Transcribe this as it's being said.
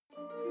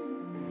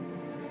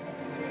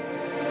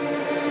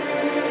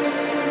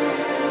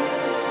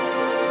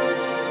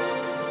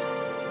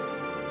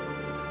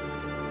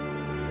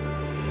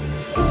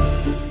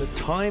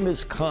time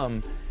has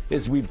come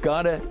is we've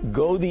got to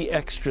go the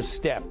extra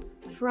step.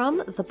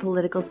 From the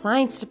Political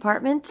Science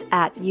Department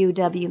at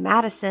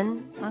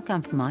UW-Madison, I'll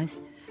compromise.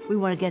 We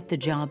want to get the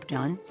job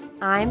done.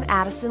 I'm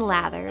Addison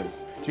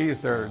Lathers. Geez,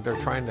 they're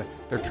trying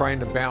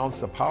to balance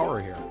the power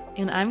here.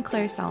 And I'm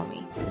Claire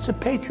Salmi. It's a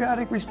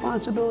patriotic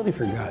responsibility,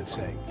 for God's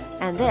sake.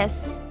 And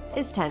this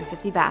is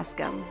 1050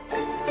 Bascom.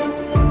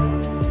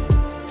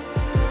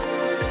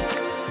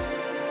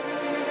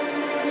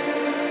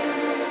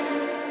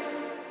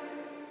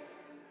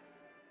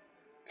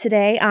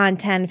 Today on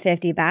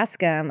 1050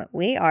 Bascom,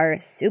 we are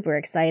super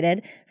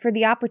excited for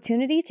the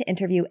opportunity to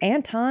interview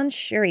Anton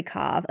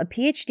Shurikov, a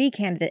PhD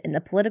candidate in the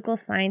Political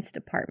Science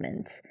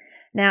Department.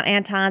 Now,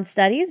 Anton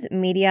studies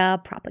media,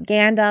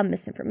 propaganda,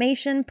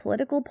 misinformation,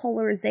 political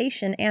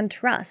polarization, and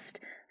trust.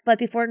 But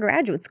before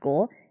graduate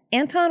school,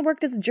 Anton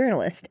worked as a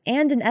journalist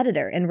and an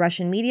editor in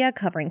Russian media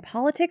covering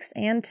politics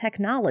and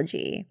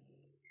technology.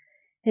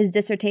 His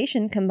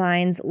dissertation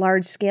combines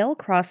large-scale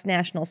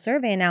cross-national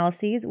survey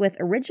analyses with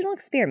original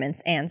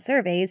experiments and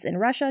surveys in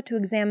Russia to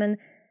examine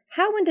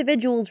how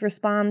individuals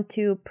respond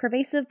to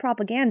pervasive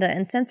propaganda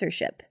and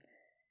censorship.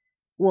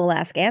 We'll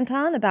ask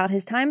Anton about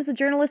his time as a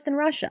journalist in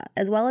Russia,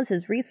 as well as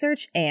his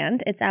research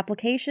and its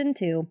application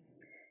to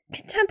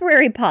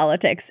contemporary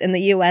politics in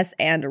the U.S.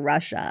 and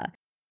Russia.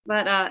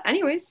 But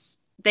anyways,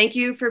 thank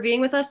you for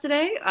being with us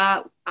today.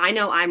 I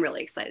know I'm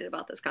really excited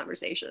about this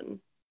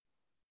conversation.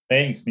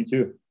 Thanks, me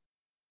too.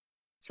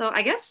 So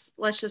I guess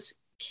let's just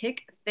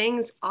kick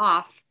things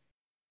off.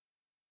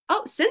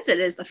 Oh, since it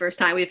is the first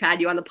time we've had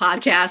you on the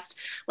podcast,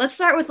 let's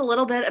start with a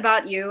little bit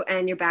about you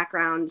and your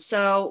background.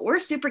 So we're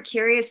super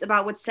curious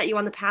about what set you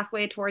on the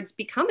pathway towards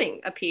becoming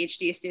a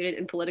PhD student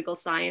in political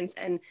science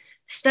and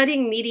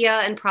studying media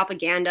and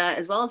propaganda,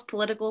 as well as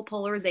political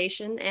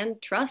polarization and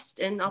trust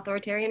in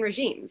authoritarian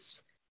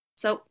regimes.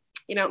 So,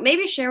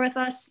 maybe share with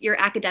us your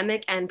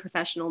academic and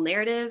professional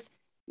narrative,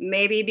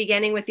 maybe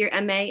beginning with your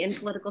MA in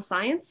political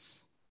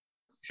science.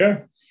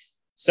 Sure.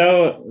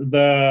 So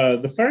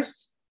the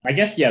first, I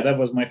guess, that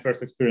was my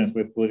first experience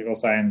with political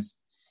science.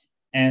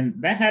 And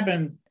that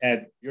happened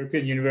at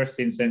European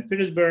University in St.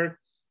 Petersburg,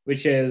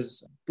 which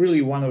is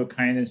really one of a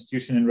kind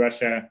institution in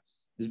Russia.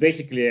 It's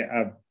basically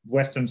a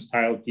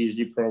Western-style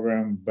PhD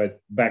program,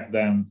 but back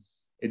then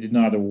it did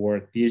not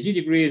award PhD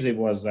degrees. It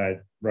was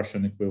a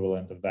Russian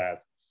equivalent of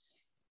that.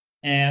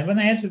 And when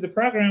I entered the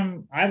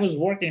program, I was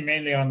working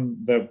mainly on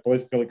the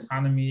political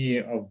economy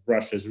of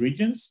Russia's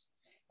regions.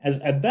 As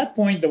at that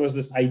point, there was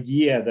this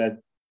idea that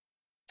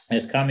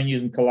as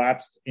communism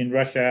collapsed in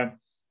Russia,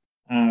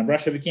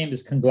 Russia became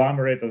this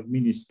conglomerate of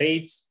many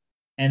states.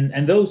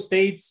 And those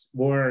states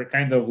were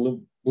kind of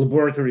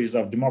laboratories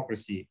of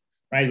democracy,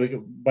 right?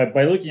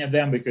 By looking at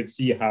them, we could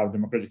see how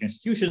democratic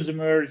institutions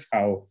emerge,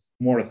 how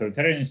more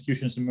authoritarian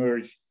institutions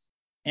emerge.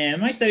 And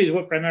my studies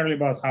were primarily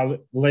about how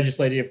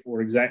legislative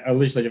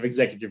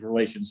executive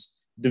relations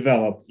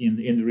develop in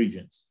the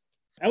regions.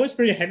 I was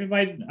pretty happy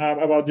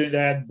about doing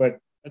that, but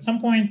at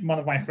some point, one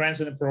of my friends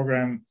in the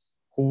program,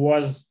 who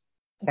was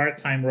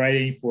part-time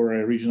writing for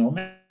a regional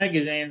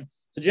magazine,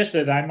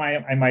 suggested that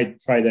I might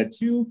try that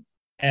too,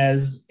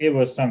 as it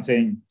was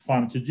something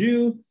fun to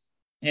do.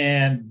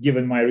 And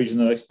given my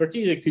regional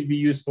expertise, it could be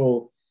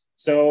useful.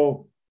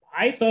 So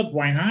I thought,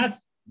 why not?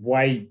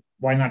 Why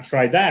not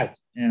try that?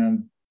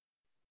 And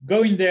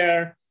going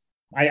there,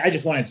 I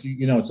just wanted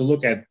to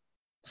look at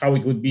how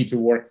it would be to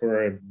work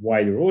for a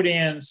wider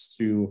audience,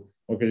 to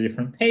work at a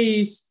different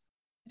pace.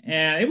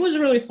 And it was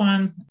really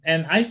fun.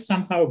 And I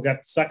somehow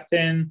got sucked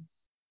in.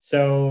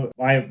 So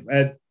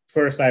at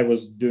first I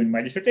was doing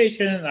my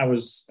dissertation. I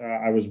was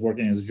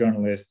working as a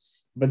journalist.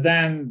 But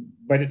then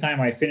by the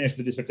time I finished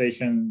the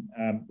dissertation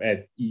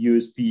at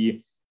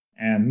USP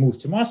and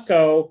moved to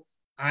Moscow,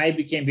 I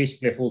became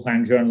basically a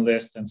full-time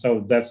journalist. And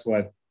so that's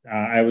what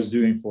I was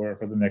doing for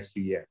the next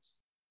few years.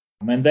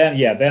 And then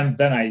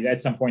I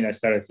at some point I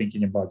started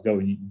thinking about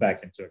going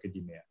back into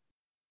academia.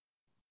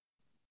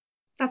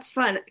 That's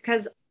fun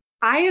because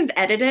I have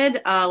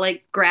edited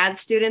grad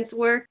students'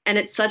 work, and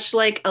it's such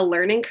a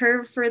learning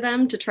curve for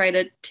them to try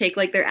to take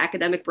their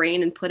academic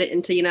brain and put it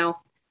into,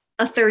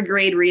 a third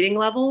grade reading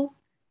level.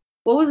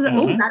 What was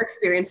that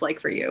experience like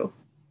for you?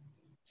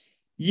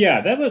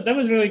 Yeah, that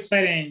was really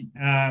exciting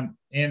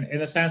in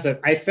the sense that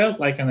I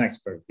felt like an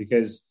expert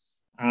because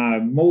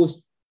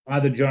most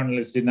other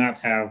journalists did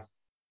not have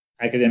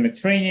academic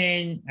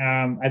training,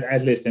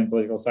 at least in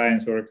political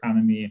science or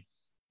economy.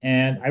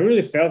 And I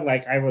really felt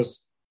like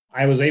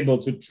I was able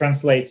to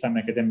translate some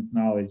academic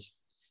knowledge.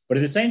 But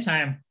at the same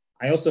time,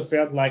 I also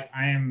felt like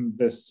I am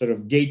this sort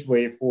of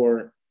gateway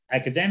for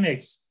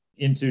academics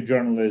into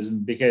journalism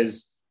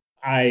because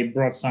I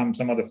brought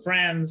some other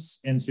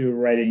friends into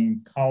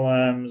writing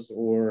columns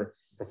or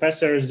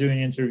professors doing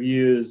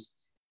interviews.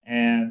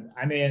 And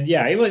I mean,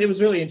 it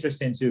was really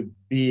interesting to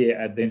be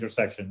at the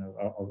intersection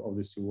of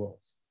these two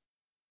worlds.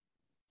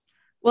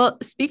 Well,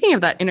 speaking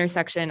of that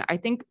intersection, I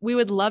think we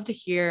would love to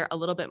hear a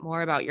little bit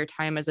more about your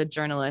time as a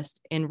journalist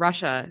in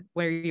Russia,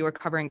 where you were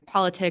covering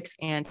politics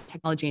and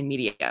technology and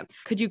media.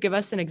 Could you give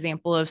us an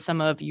example of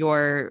some of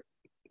your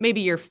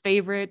maybe your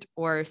favorite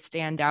or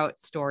standout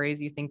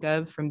stories you think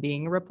of from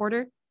being a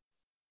reporter?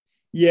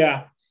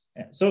 Yeah.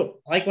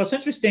 So, like, what's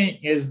interesting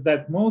is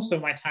that most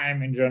of my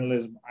time in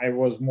journalism, I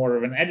was more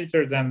of an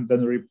editor than a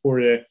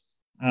reporter.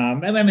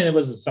 And I mean, it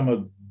was a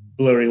somewhat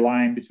blurry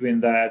line between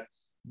that.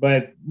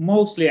 But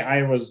mostly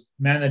I was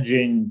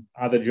managing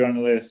other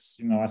journalists,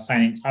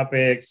 assigning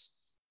topics,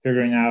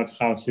 figuring out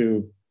how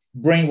to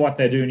bring what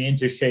they're doing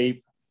into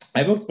shape.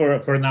 I worked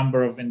for a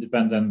number of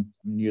independent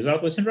news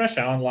outlets in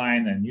Russia,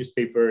 online and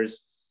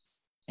newspapers.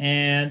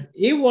 And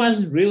it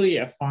was really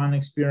a fun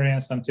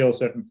experience until a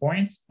certain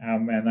point.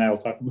 And I'll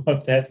talk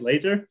about that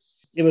later.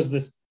 It was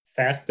this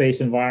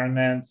fast-paced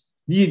environment,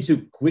 needing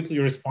to quickly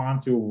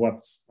respond to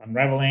what's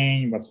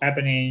unraveling, what's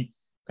happening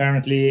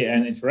currently,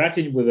 and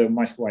interacting with a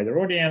much wider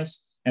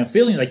audience, and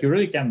feeling like you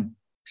really can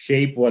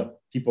shape what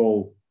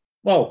people,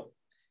 well,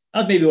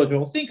 not maybe what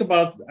people think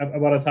about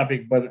a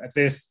topic, but at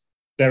least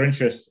their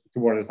interest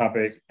toward the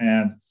topic,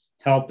 and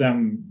help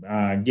them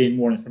gain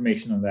more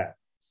information on that.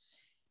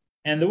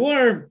 And there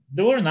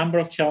were a number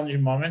of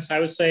challenging moments, I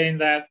would say, in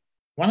that.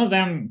 One of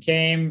them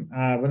came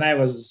when I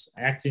was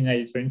acting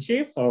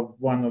editor-in-chief of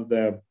one of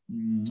the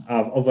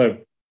of a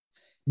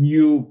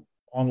new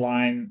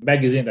online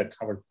magazine that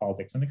covered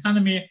politics and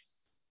economy.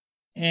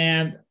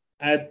 And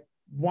at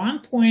one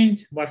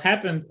point, what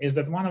happened is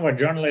that one of our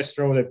journalists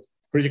wrote a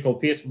critical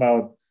piece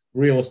about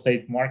real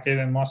estate market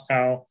in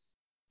Moscow.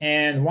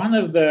 And one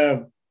of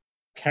the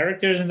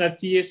characters in that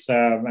piece,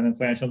 an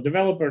influential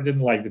developer,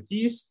 didn't like the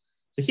piece.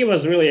 So he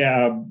was really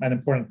an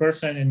important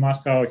person in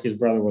Moscow. His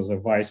brother was a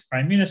vice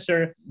prime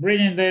minister.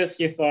 Reading this,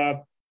 he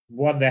thought,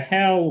 what the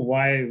hell?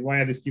 Why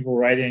are these people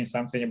writing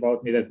something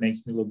about me that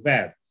makes me look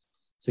bad?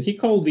 So he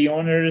called the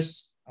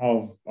owners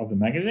of the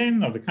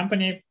magazine, of the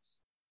company,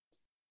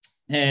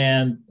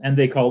 and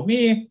they called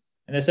me,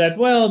 and they said,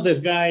 well, this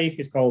guy,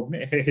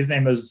 his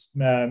name is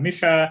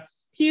Misha.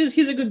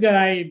 He's a good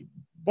guy.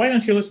 Why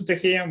don't you listen to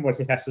him, what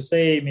he has to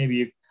say? Maybe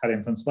you cut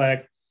him some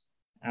slack.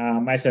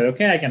 I said,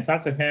 okay, I can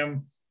talk to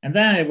him. And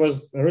then it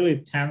was a really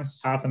tense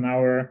half an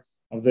hour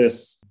of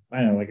this,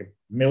 like a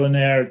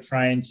millionaire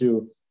trying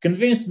to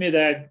convince me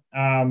that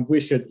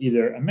we should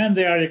either amend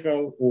the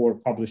article or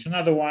publish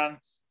another one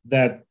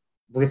that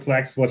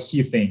reflects what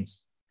he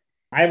thinks.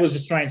 I was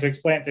just trying to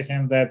explain to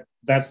him that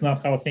that's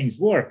not how things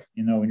work,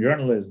 in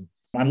journalism.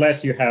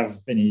 Unless you have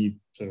any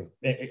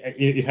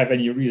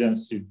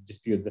reasons to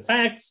dispute the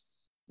facts,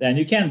 then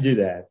you can't do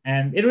that.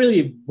 And it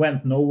really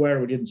went nowhere.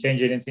 We didn't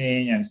change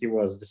anything, and he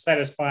was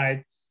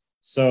dissatisfied.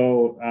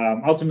 So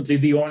ultimately,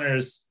 the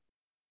owners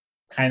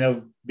kind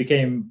of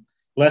became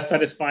less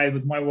satisfied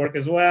with my work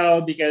as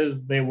well,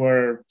 because they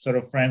were sort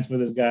of friends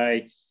with this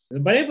guy.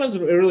 But it was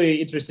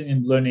really interesting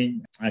in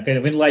learning, a kind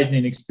of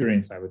enlightening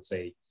experience, I would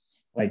say,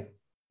 like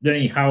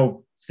learning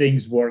how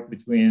things work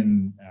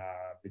between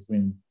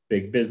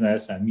big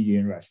business and media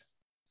in Russia.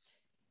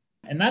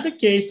 Another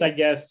case, I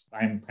guess,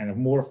 I'm kind of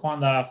more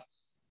fond of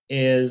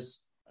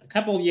is a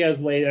couple of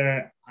years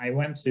later, I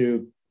went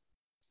to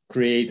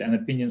create an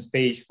opinions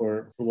page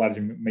for a large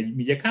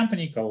media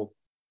company called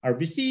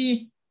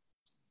RBC.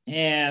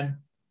 And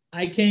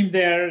I came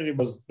there. It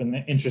was an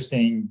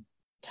interesting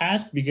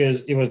task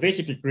because it was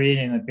basically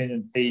creating an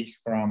opinion page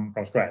from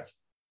scratch.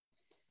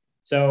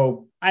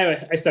 So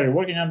I started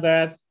working on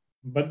that,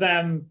 but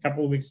then a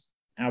couple of weeks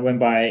went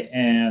by,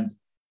 and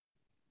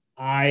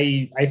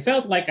I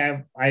felt like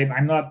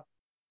I'm not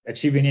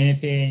achieving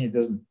anything. It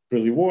doesn't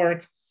really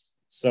work.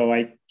 So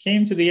I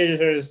came to the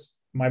editors,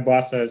 my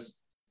bosses,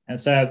 and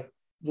said,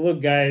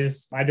 look,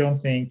 guys, I don't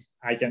think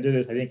I can do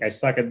this. I think I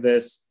suck at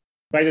this.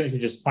 Why don't you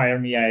just fire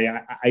me?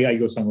 I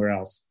go somewhere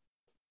else.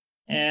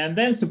 And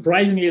then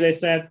surprisingly, they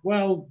said,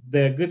 well,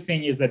 the good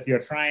thing is that you're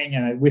trying,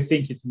 and we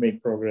think you can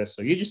make progress.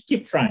 So you just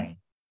keep trying.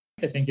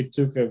 I think it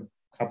took a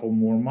couple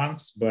more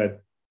months,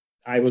 but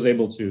I was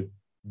able to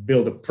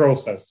build a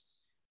process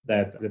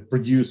that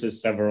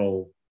produces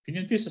several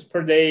opinion pieces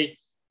per day.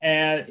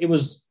 And it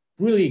was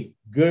really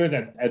good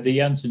at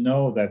the end to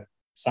know that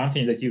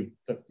something that you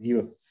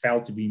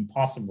felt to be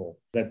impossible,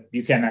 that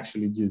you can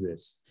actually do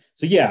this.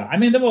 So yeah, I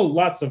mean, there were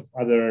lots of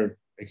other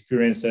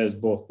experiences,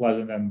 both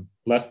pleasant and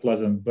less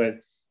pleasant, but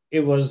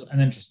it was an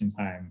interesting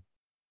time.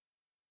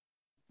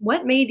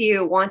 What made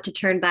you want to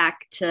turn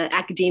back to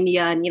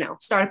academia and,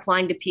 start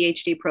applying to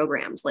PhD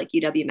programs like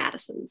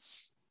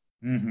UW-Madison's?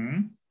 Mm-hmm.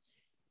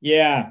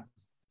 Yeah.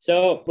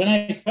 So when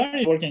I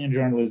started working in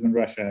journalism in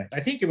Russia, I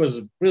think it was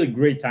a really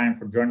great time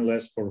for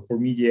journalists, for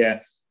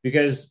media,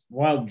 because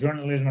while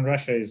journalism in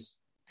Russia is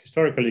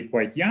historically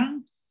quite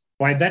young,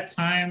 by that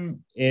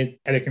time it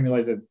had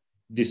accumulated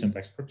decent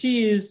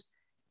expertise,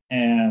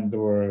 and there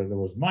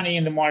was money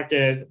in the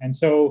market. And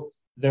so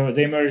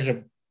they emerged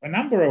a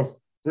number of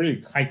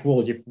really high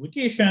quality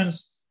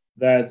publications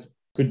that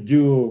could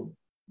do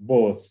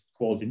both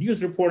quality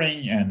news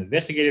reporting and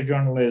investigative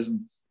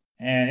journalism.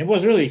 And it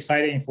was really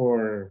exciting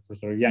for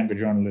sort of younger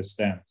journalists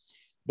then.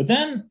 But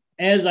then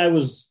as I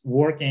was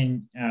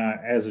working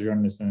as a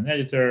journalist and an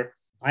editor,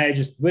 I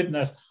just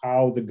witnessed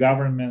how the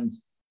government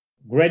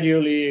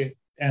gradually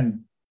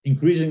and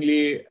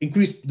increasingly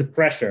increased the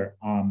pressure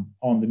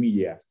on the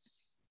media.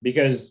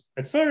 Because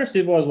at first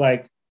it was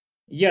like,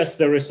 yes,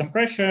 there is some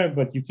pressure,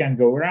 but you can't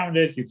go around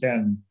it. You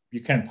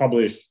can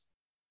publish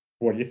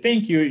what you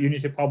think you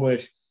need to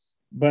publish.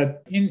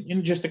 But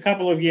in just a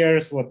couple of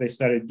years, what they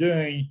started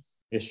doing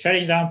is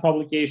shutting down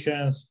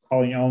publications,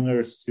 calling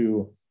owners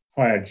to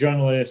fire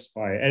journalists,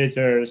 fire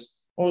editors,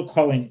 or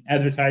calling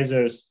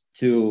advertisers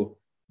to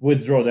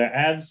withdraw their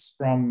ads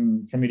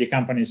from media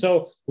companies.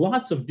 So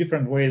lots of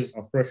different ways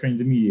of pressuring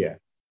the media.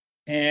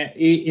 And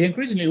it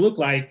increasingly looked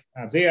like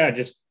they are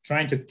just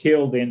trying to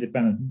kill the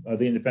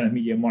independent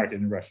media market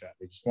in Russia.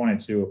 They just wanted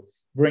to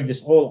bring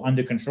this all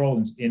under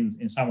control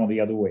in some or the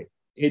other way.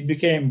 It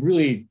became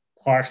really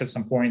harsh at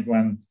some point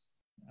when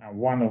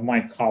one of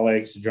my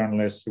colleagues, a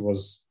journalist, who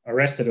was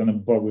arrested on a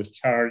bogus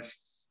charge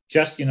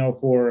just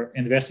for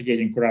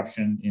investigating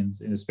corruption in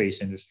the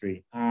space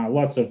industry.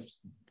 Lots of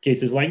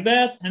cases like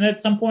that. And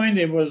at some point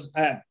it was,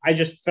 I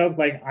just felt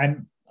like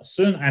I'm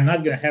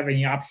not going to have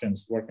any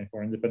options working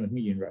for independent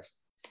media in Russia.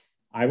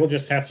 I will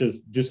just have to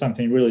do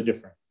something really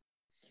different.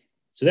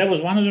 So that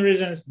was one of the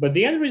reasons. But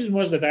the other reason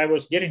was that I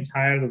was getting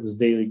tired of this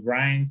daily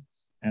grind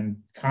and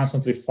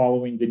constantly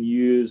following the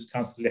news,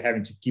 constantly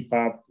having to keep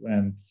up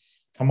and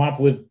come up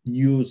with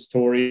new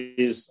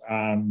stories,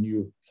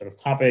 new sort of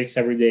topics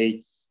every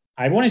day.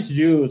 I wanted to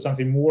do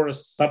something more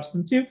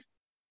substantive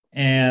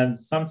and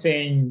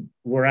something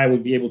where I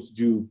would be able to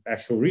do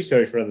actual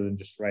research rather than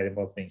just write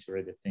about things or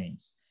edit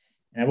things.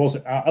 And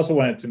I also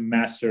wanted to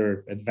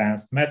master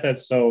advanced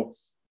methods. So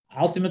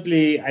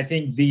ultimately, I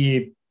think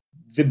the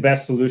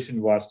best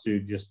solution was to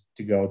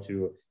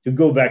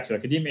go back to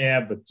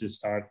academia, but to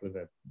start with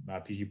a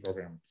PhD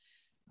program,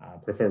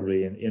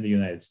 preferably in the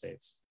United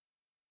States.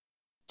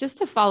 Just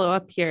to follow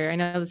up here, I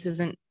know this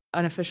isn't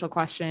an official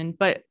question,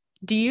 but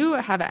do you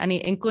have any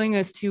inkling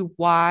as to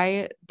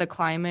why the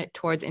climate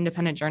towards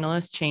independent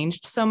journalists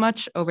changed so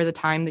much over the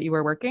time that you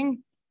were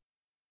working?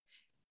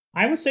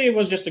 I would say it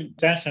was just an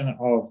extension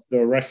of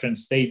the Russian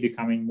state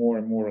becoming more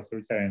and more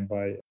authoritarian.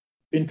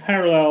 In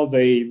parallel,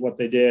 what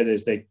they did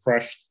is they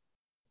crushed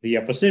the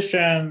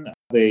opposition.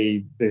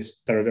 They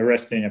started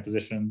arresting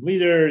opposition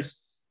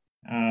leaders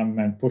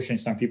and pushing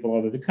some people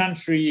out of the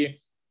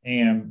country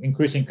and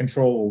increasing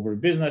control over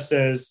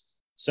businesses.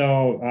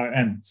 So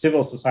and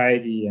civil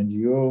society,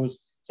 NGOs.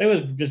 So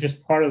it was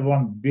just part of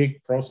one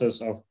big process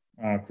of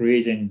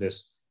creating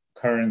this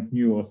current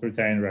new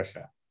authoritarian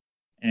Russia.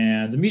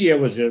 And the media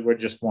were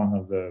just one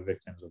of the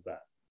victims of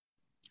that.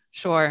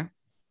 Sure.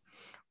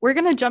 We're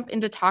going to jump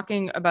into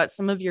talking about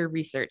some of your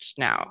research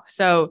now.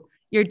 So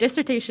your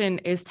dissertation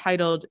is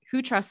titled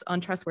Who Trusts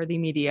Untrustworthy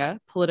Media?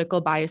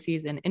 Political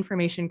Biases and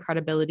Information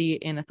Credibility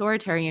in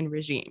Authoritarian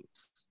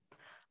Regimes.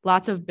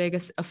 Lots of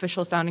big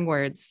official sounding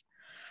words.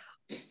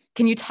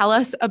 Can you tell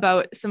us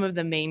about some of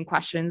the main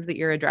questions that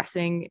you're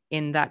addressing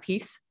in that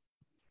piece?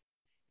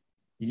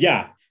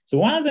 Yeah. So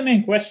one of the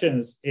main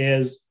questions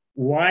is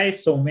why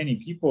so many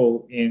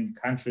people in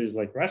countries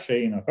like Russia,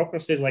 in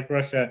autocracies like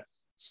Russia,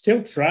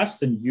 still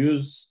trust and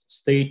use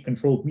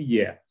state-controlled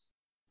media,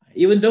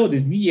 even though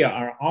these media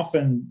are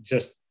often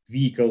just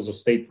vehicles of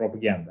state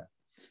propaganda.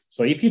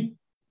 So if you,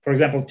 for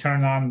example,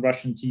 turn on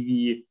Russian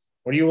TV,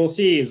 what you will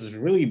see is this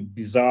really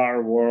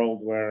bizarre world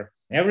where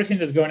everything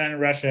that's going on in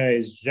Russia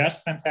is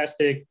just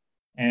fantastic.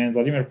 And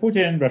Vladimir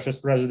Putin, Russia's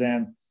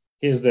president,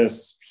 is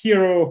this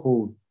hero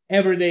who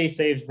every day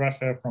saves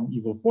Russia from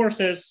evil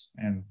forces.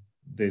 And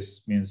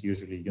this means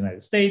usually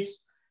United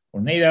States or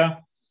NATO.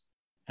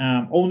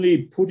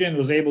 Only Putin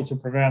was able to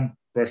prevent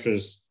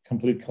Russia's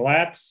complete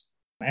collapse.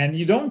 And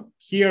you don't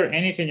hear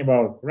anything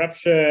about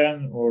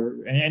corruption or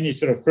any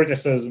sort of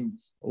criticism.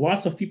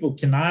 Lots of people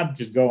cannot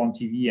just go on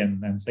TV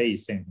and say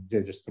something.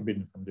 They're just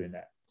forbidden from doing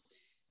that.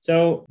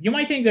 So you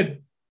might think that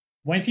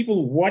when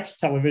people watch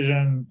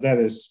television that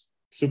is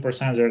super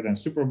censored and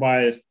super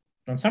biased,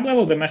 on some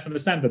level, they must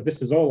understand that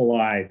this is all a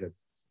lie,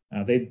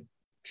 that they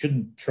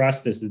shouldn't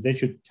trust this, that they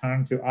should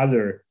turn to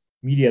other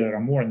media that are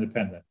more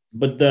independent.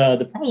 But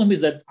the problem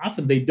is that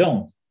often they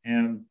don't.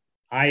 And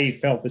I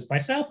felt this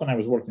myself when I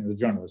was working as a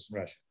journalist in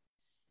Russia.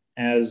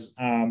 As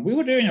we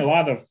were doing a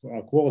lot of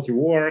quality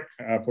work,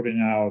 putting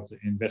out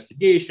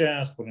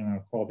investigations, putting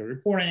out quality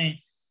reporting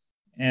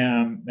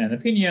and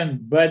opinion,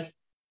 but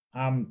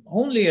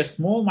only a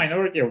small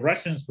minority of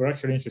Russians were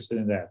actually interested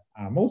in that.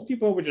 Most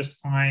people were just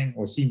fine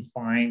or seemed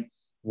fine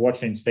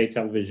watching state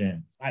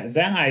television.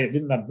 Then I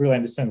did not really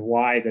understand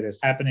why that is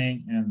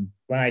happening. And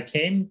when I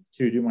came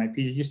to do my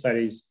PhD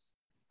studies,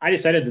 I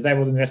decided that I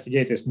would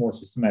investigate this more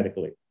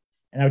systematically.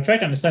 And I would try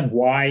to understand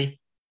why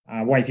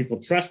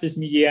people trust this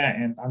media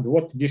and under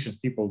what conditions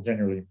people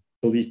generally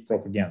believe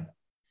propaganda.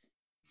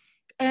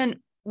 And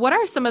what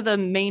are some of the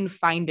main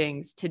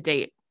findings to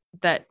date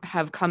that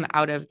have come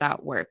out of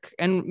that work?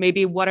 And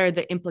maybe what are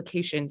the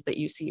implications that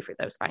you see for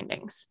those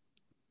findings?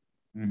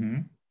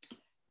 Mm-hmm.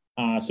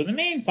 So the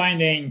main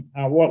finding,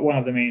 one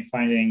of the main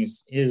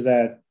findings is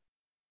that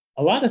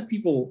a lot of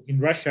people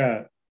in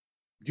Russia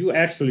do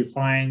actually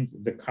find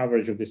the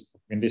coverage of this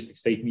propagandistic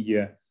state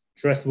media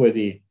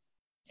trustworthy.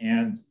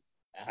 And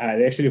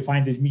they actually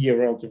find this media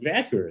relatively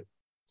accurate.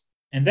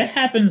 And that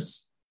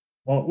happens,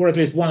 well, or at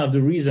least one of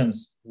the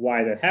reasons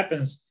why that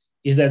happens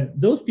is that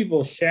those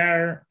people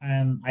share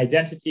an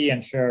identity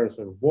and share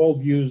sort of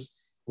worldviews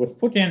with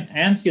Putin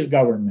and his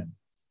government.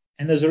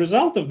 And as a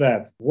result of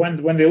that,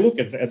 when they look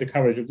at the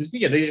coverage of this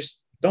media, they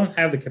just don't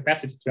have the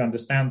capacity to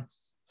understand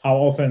how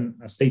often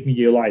state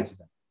media lie to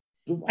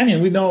them. I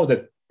mean, we know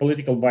that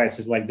political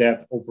biases like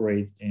that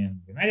operate in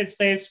the United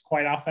States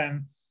quite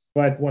often.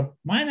 But what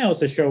my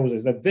analysis shows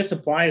is that this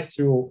applies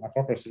to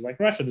autocracies like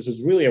Russia. This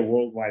is really a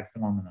worldwide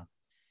phenomenon.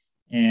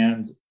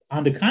 And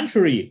on the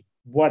contrary,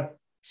 what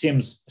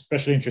seems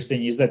especially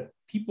interesting is that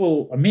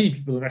many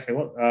people in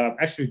Russia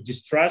actually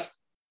distrust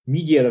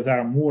media that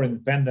are more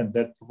independent,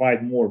 that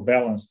provide more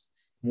balanced,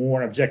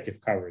 more objective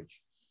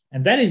coverage.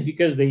 And that is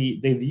because they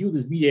view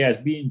this media as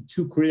being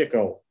too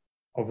critical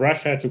of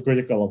Russia, too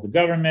critical of the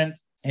government.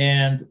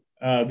 And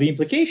the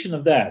implication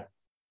of that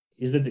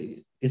is that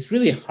it's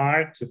really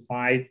hard to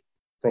fight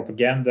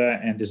propaganda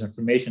and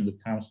disinformation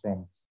that comes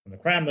from the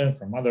Kremlin,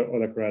 from other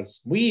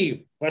autocrats.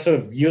 We are sort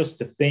of used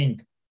to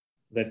think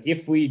that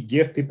if we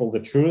give people the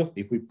truth,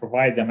 if we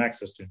provide them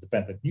access to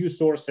independent news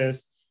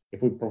sources,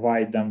 if we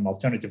provide them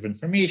alternative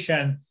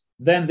information,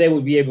 then they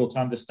will be able to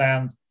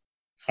understand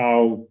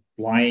how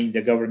lying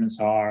the governments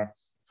are,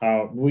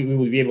 how we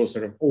will be able to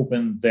sort of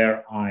open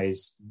their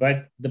eyes.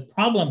 But the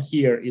problem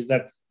here is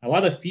that a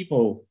lot of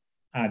people,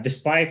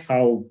 despite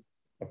how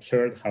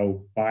absurd,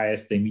 how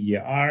biased the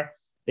media are,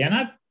 they are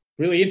not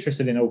really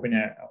interested in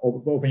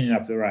opening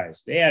up their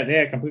eyes. They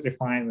are completely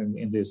fine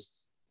in these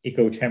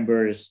echo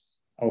chambers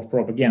of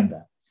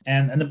propaganda.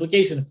 And an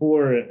implication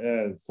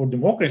for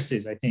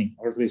democracies, I think,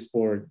 or at least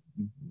for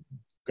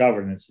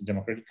governance in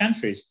democratic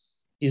countries,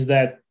 is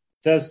that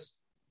there's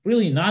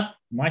really not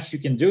much you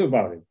can do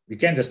about it. You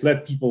can't just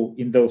let people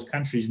in those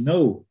countries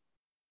know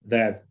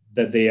that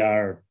they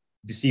are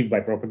deceived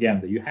by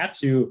propaganda. You have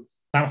to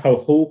somehow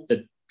hope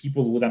that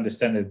people would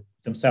understand it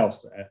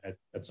themselves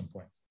at some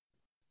point.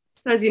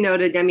 So as you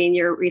noted, I mean,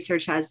 your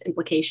research has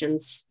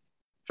implications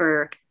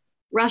for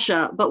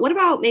Russia, but what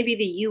about maybe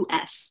the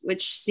US,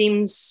 which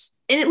seems,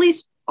 in at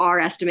least our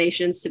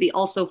estimations, to be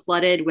also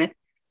flooded with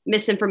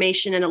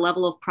misinformation and a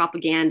level of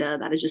propaganda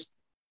that is just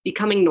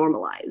becoming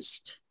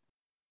normalized?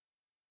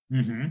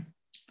 Mm-hmm.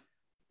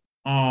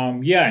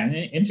 And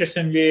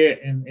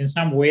interestingly, in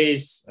some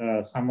ways,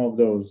 some of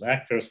those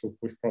actors who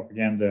push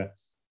propaganda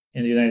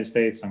in the United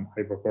States, some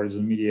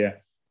hyperpartisan media,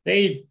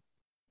 they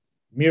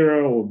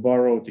mirror or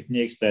borrow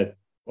techniques that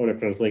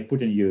autocrats like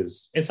Putin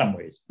use in some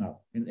ways. No,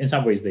 in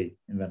some ways they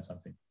invent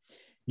something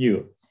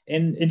new.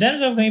 In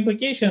terms of the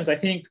implications, I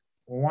think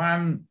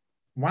one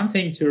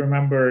thing to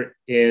remember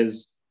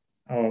is,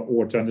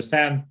 or to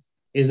understand,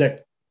 is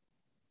that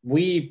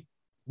we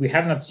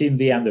have not seen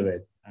the end of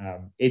it.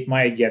 It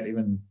might get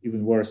even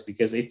worse,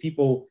 because if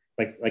people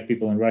like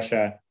people in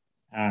Russia,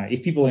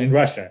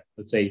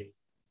 let's say,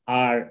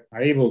 are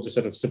able to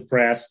sort of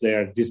suppress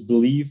their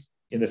disbelief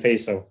in the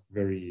face of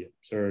very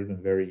absurd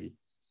and very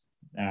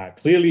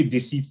clearly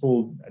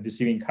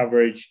deceiving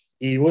coverage,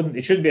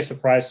 it shouldn't be a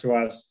surprise to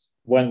us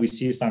when we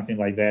see something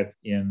like that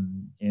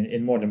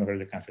in more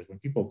democratic countries, when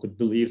people could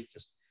believe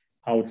just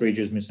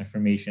outrageous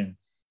misinformation.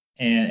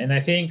 And I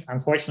think,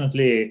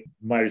 unfortunately,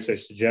 my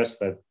research suggests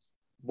that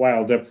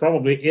while there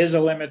probably is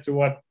a limit to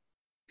what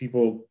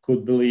people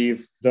could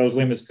believe, those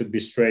limits could be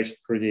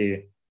stretched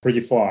pretty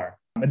far.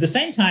 At the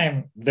same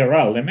time, there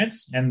are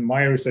limits, and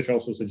my research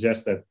also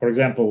suggests that, for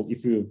example,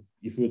 if you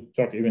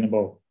talk even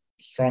about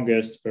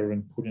strongest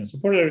fervent Putin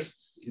supporters,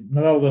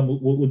 not all of them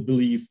would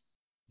believe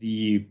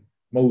the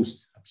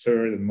most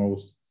absurd and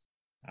most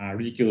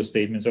ridiculous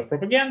statements of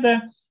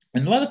propaganda.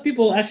 And a lot of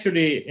people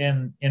actually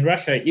in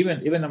Russia,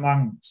 even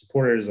among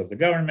supporters of the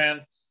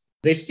government,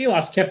 they still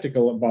are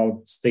skeptical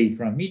about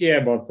state-run media,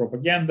 about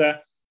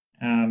propaganda.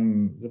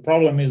 The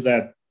problem is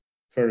that,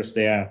 first,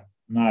 they are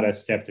not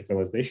as skeptical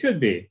as they should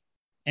be.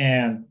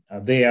 And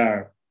they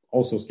are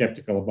also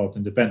skeptical about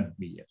independent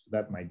media. So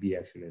that might be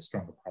actually a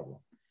stronger problem.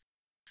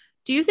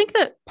 Do you think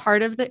that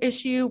part of the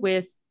issue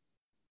with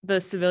the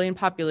civilian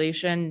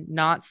population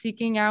not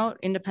seeking out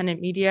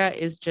independent media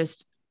is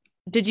just,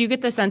 did you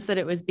get the sense that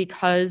it was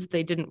because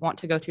they didn't want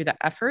to go through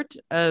the effort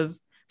of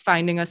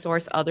finding a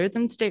source other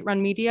than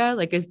state-run media?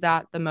 Like, is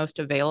that the most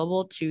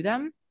available to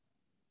them?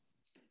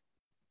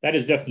 That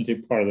is definitely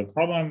part of the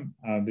problem,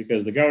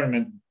 because the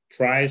government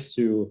tries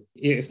to,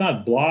 if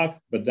not block,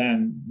 but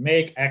then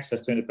make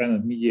access to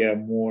independent media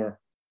more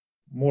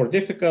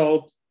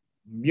difficult.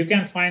 You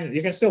can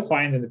still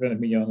find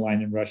independent media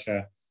online in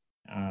Russia,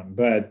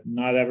 but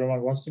not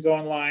everyone wants to go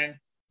online.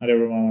 Not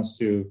everyone wants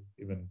to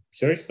even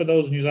search for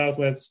those news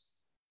outlets.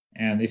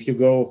 And if you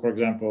go, for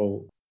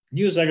example,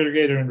 news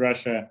aggregator in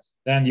Russia,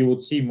 then you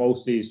would see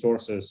mostly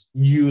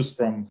news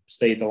from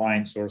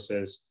state-aligned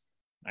sources.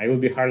 It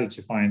would be harder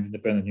to find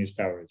independent news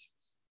coverage.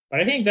 But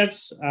I think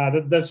that's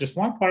just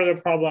one part of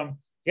the problem.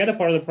 The other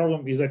part of the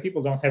problem is that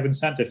people don't have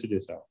incentive to do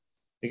so,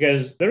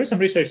 because there is some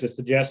research that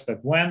suggests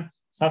that when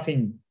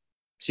something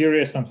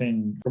serious,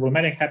 something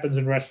problematic happens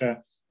in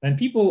Russia, then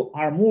people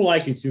are more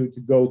likely to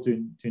go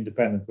to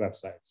independent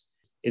websites.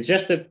 It's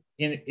just that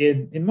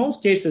in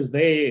most cases,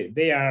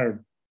 they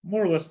are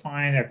more or less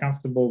fine, they're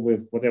comfortable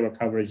with whatever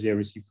coverage they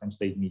receive from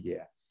state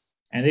media.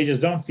 And they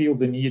just don't feel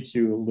the need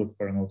to look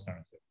for an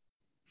alternative.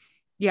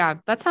 Yeah,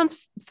 that sounds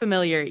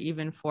familiar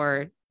even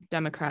for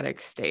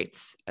democratic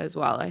states as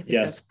well. I think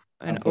that's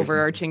an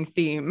overarching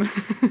theme.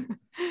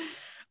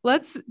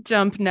 Let's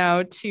jump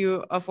now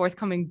to a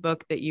forthcoming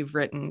book that you've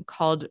written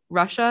called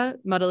Russia,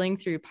 Muddling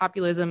Through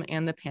Populism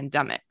and the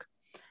Pandemic.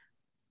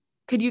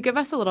 Could you give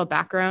us a little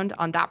background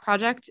on that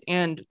project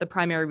and the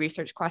primary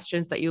research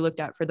questions that you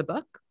looked at for the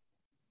book?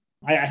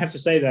 I have to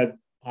say that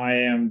I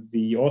am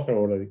the author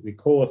or the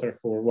co-author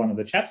for one of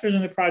the chapters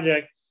in the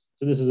project.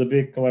 So this is a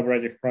big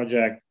collaborative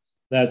project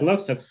that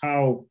looks at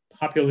how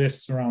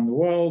populists around the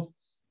world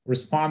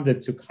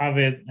responded to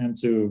COVID and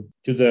to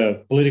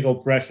the political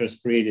pressures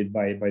created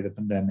by the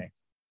pandemic.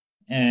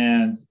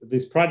 And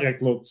this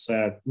project looks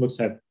at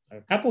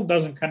a couple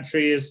dozen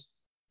countries,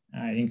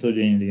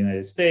 including the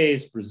United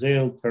States,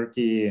 Brazil,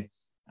 Turkey,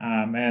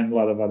 and a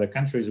lot of other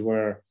countries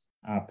where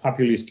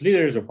populist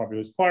leaders or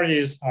populist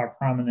parties are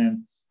prominent.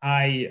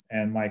 I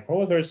and my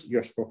co-authors,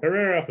 Yoshiko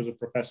Herrera, who's a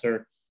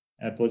professor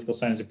at Political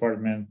Science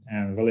Department,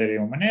 and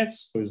Valerio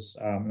Manets, who's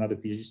another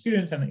PhD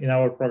student in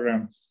our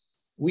program,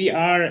 we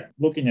are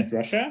looking at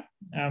Russia.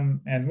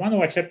 And one of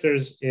our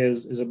chapters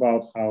is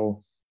about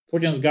how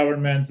Putin's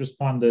government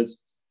responded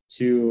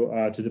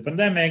to the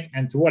pandemic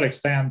and to what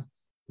extent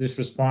this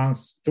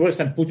response, to what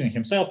extent Putin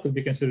himself could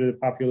be considered a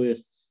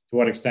populist, to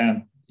what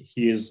extent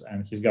his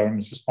and his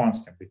government's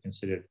response can be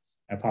considered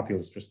a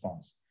populist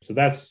response. So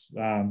that's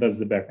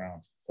the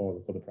background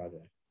for the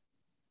project.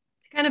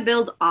 To kind of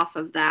build off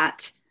of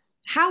that,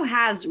 how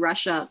has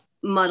Russia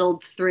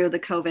muddled through the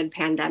COVID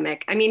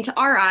pandemic? I mean, to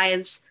our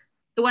eyes,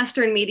 the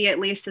Western media at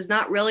least has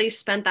not really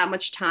spent that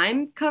much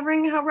time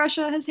covering how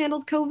Russia has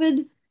handled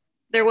COVID.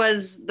 There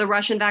was the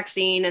Russian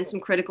vaccine and some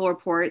critical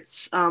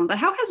reports, but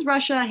how has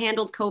Russia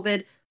handled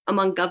COVID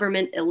among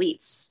government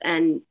elites?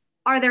 And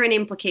are there any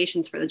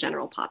implications for the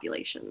general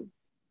population?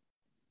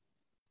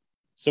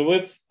 So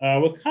with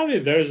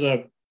COVID, there's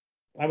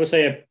I would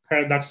say a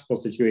paradoxical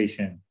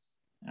situation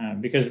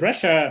because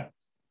Russia,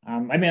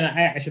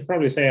 I should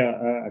probably say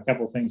a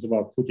couple of things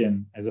about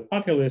Putin as a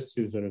populist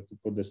to sort of to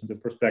put this into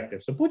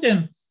perspective. So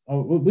Putin,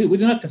 we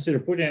do not consider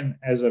Putin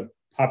as a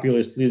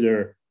populist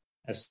leader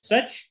as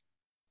such,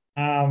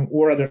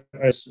 or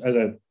as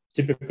a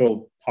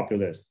typical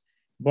populist.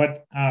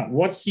 But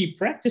what he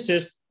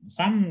practices,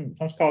 some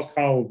scholars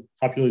call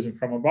populism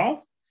from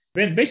above.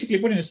 Basically,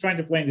 Putin is trying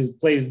to play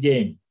his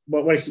game.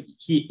 But where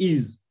he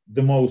is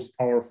the most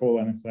powerful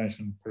and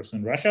influential person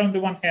in Russia on the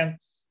one hand,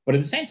 but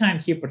at the same time,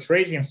 he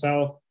portrays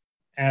himself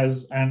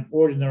as an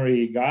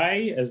ordinary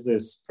guy, as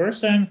this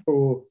person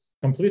who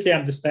completely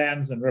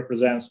understands and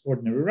represents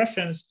ordinary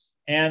Russians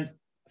and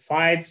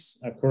fights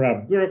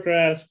corrupt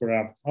bureaucrats,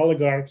 corrupt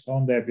oligarchs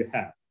on their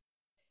behalf.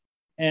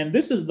 And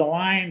this is the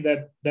line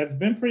that's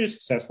been pretty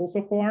successful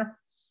so far.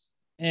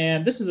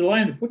 And this is the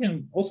line that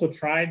Putin also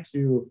tried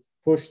to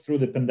push through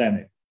the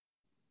pandemic.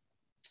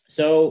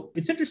 So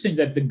it's interesting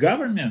that the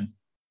government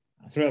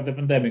throughout the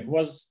pandemic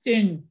was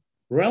doing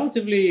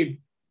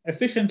relatively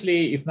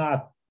efficiently, if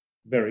not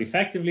very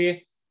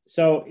effectively.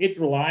 So it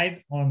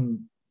relied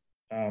on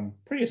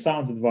pretty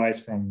sound advice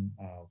from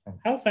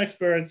health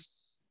experts,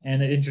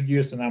 and it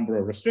introduced a number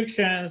of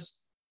restrictions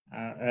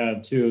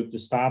to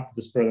stop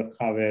the spread of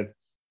COVID.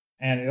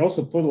 And it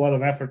also put a lot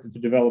of effort into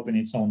developing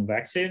its own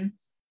vaccine,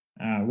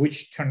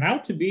 which turned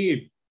out to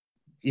be,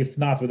 if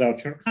not without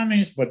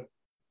shortcomings, but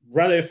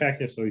rather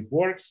effective. So it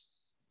works.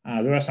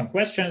 There are some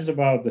questions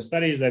about the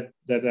studies that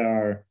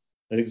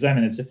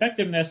examine its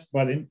effectiveness,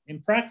 but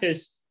in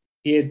practice,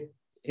 it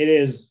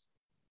is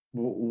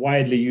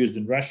widely used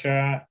in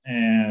Russia,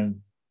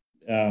 and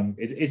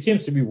it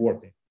seems to be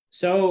working.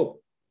 So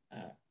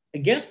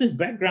against this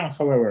background,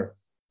 however,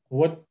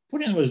 what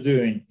Putin was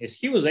doing is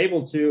he was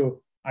able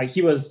to,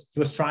 he was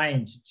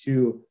trying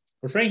to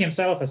portray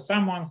himself as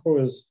someone who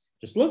is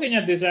just looking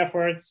at these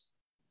efforts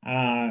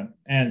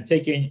and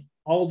taking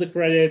all the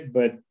credit,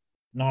 but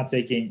not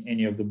taking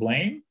any of the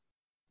blame.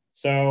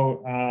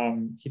 So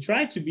he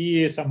tried to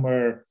be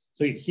somewhere.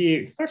 So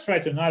he first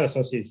tried to not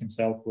associate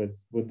himself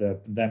with the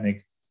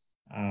pandemic,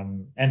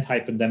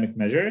 anti-pandemic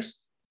measures.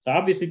 So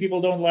obviously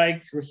people don't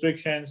like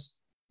restrictions.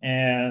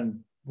 And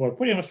what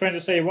Putin was trying to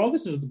say, well,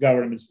 this is the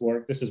government's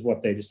work. This is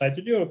what they decide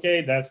to do.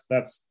 Okay,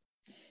 that's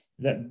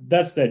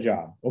their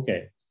job.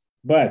 Okay.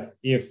 But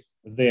if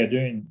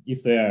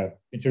they're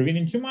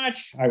intervening too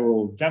much, I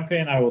will jump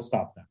in, I will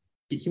stop them.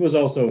 He was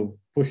also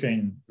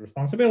pushing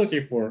responsibility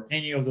for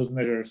any of those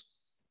measures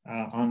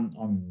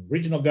on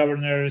regional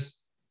governors.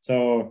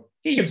 So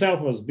he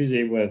himself was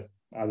busy with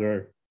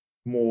other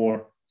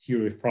more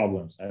serious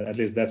problems. At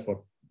least that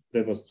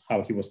was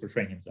how he was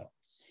portraying himself.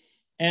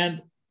 And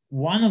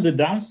one of the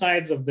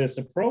downsides of this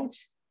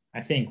approach,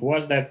 I think,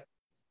 was that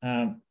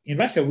in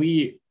Russia,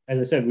 as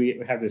I said,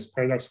 we have this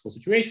paradoxical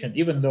situation.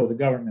 Even though the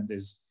government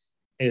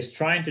is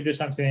trying to do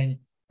something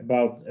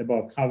about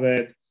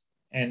COVID,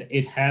 and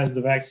it has the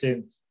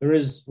vaccine, there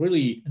is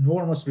really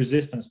enormous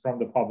resistance from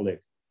the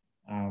public,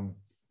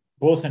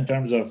 both in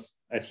terms of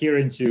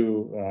adhering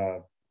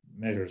to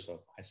measures of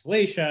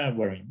isolation,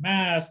 wearing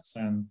masks,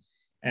 and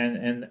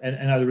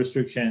other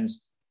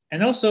restrictions,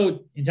 and also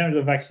in terms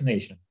of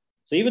vaccination.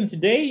 So even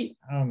today,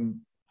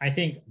 I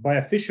think by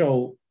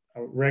official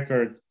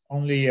record,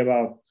 only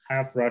about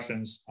half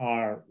Russians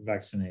are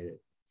vaccinated.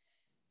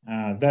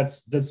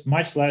 That's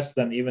much less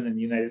than even in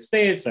the United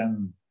States,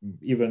 and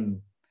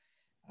even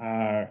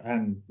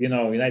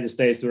United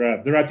States,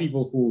 there are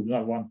people who do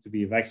not want to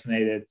be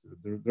vaccinated.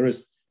 There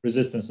is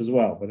resistance as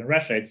well, but in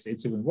Russia,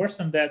 it's even worse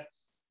than that.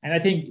 And I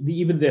think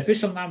even the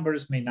official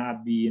numbers may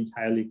not be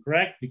entirely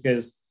correct,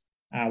 because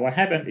what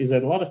happened is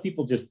that a lot of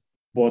people just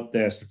bought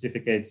their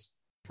certificates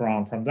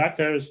from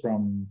doctors,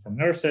 from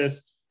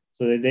nurses,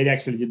 so they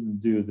actually didn't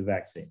do the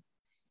vaccine.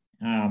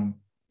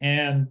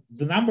 And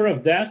the number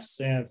of deaths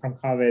from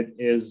COVID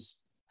is,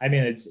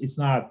 it's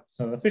not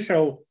an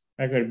official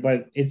record,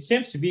 but it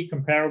seems to be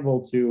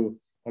comparable to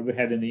what we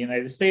had in the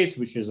United States,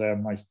 which is a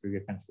much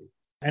bigger country.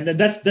 And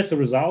that's a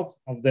result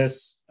of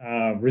this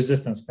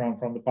resistance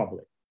from the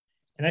public.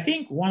 And I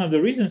think one of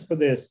the reasons for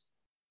this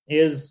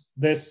is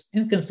this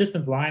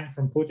inconsistent line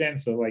from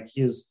Putin. So like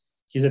his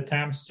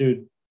attempts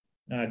to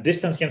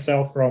distance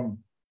himself from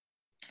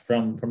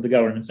the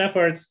government's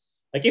efforts.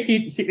 Like if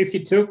he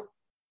took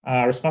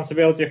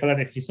responsibility for that,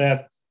 if he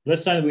said,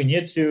 "Listen, we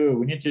need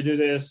to do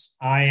this.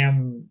 I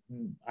am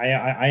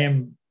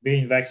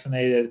being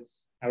vaccinated.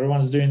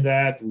 Everyone's doing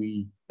that.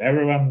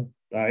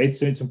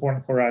 It's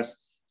important for us."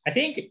 I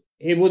think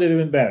it would have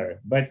been better.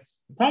 But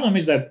the problem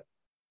is that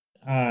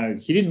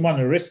he didn't want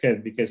to risk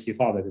it because he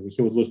thought that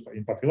he would lose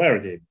in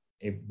popularity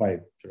by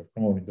sort of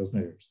promoting those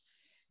measures.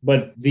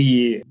 But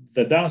the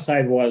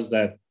downside was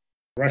that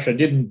Russia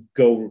didn't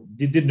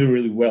do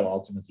really well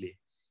ultimately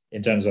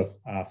in terms of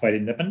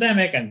fighting the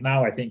pandemic, and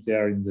now I think they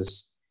are in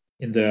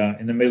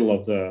the middle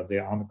of the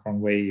Omicron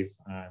wave.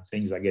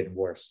 Things are getting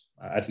worse,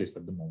 at least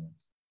at the moment.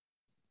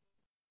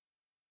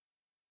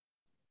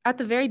 At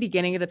the very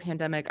beginning of the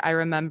pandemic, I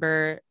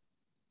remember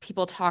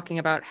people talking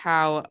about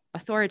how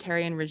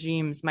authoritarian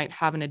regimes might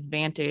have an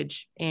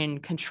advantage in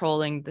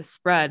controlling the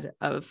spread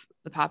of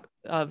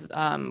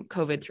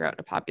COVID throughout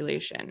a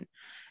population.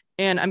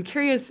 And I'm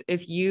curious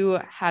if you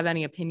have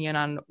any opinion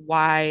on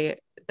why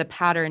the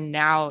pattern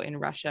now in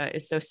Russia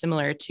is so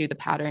similar to the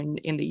pattern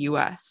in the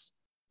US.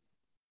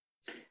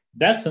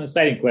 That's an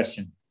exciting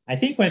question. I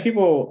think when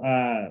people,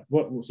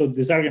 so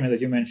this argument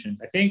that you mentioned,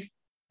 I think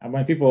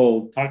when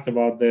people talked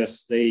about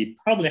this, they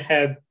probably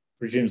had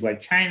regimes like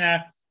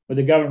China, where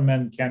the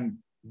government can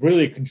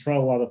really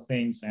control a lot of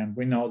things. And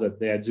we know that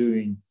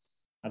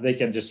they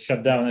can just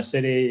shut down a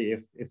city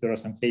if there are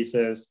some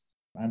cases,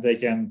 and they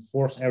can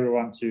force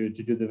everyone to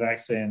do the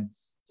vaccine.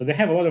 So they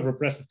have a lot of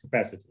repressive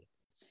capacity.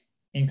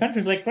 In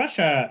countries like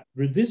Russia,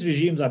 these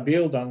regimes are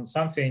built on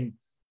something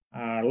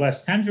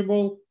less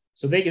tangible.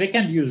 So they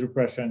can use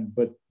repression,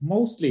 but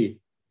mostly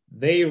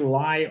they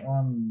rely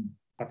on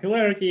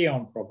popularity,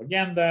 on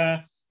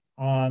propaganda,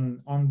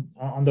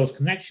 on those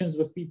connections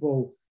with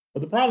people. But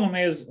the problem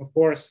is, of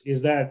course,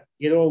 is that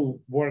it all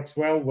works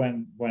well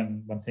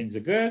when things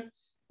are good,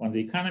 when the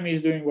economy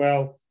is doing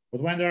well.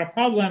 But when there are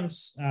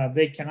problems,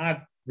 they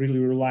cannot really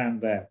rely on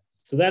that.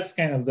 So that's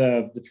kind of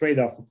the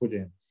trade-off for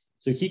Putin.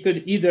 So he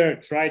could either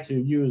try to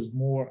use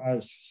more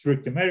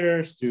stricter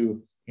measures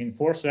to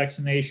enforce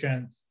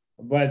vaccination,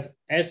 but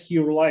as he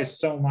relies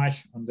so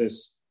much on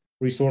this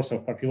resource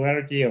of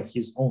popularity, of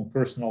his own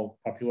personal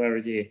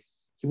popularity,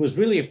 he was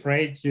really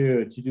afraid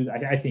to do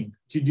that. I think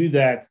to do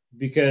that,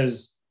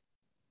 because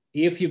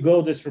if you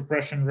go this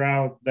repression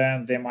route,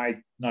 then there might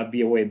not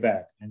be a way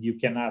back, and you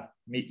cannot.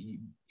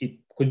 It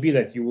could be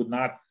that you would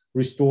not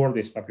restore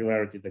this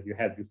popularity that you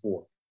had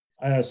before.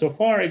 So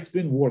far, it's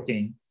been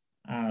working.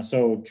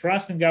 So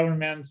trust in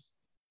government,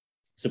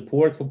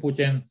 support for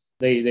Putin,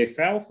 they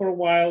fell for a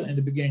while in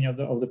the beginning of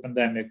the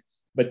pandemic,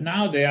 but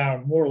now they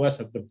are more or less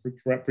at the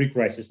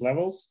pre-crisis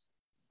levels.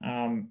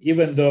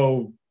 Even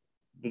though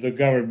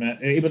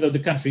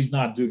the country is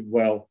not doing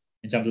well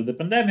in terms of the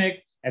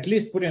pandemic, at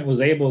least Putin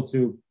was able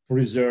to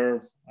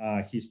preserve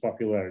his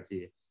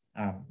popularity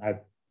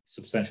at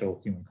substantial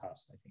human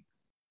cost, I think.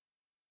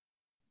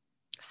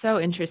 So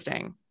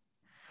interesting.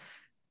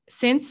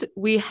 Since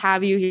we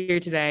have you here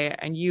today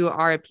and you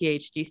are a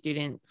PhD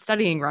student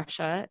studying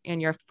Russia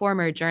and you're a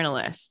former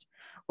journalist,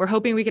 we're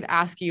hoping we could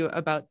ask you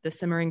about the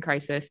simmering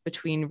crisis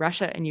between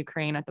Russia and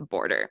Ukraine at the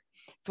border.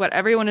 It's what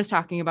everyone is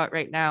talking about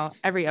right now,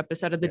 every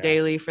episode of The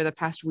Daily for the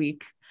past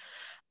week.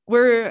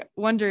 We're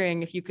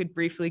wondering if you could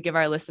briefly give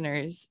our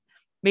listeners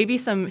maybe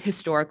some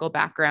historical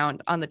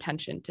background on the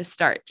tension to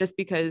start, just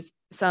because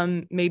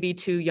some may be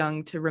too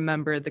young to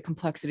remember the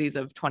complexities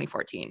of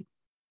 2014.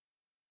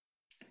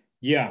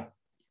 Yeah.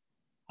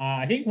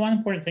 I think one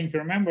important thing to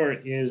remember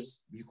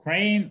is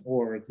Ukraine,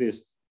 or at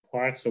least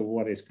parts of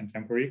what is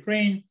contemporary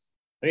Ukraine,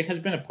 it has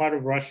been a part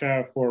of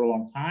Russia for a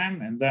long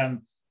time, and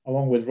then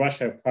along with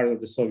Russia, part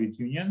of the Soviet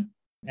Union.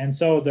 And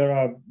so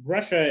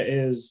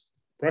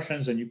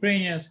Russians and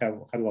Ukrainians have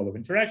had a lot of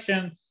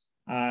interaction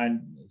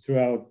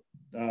throughout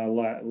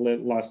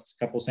last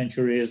couple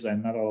centuries,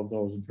 and not all of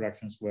those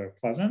interactions were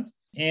pleasant.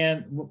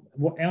 And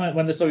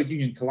when the Soviet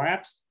Union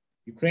collapsed,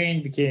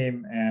 Ukraine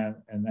became,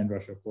 and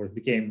Russia, of course,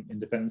 became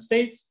independent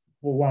states.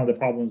 Well, one of the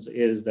problems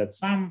is that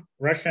some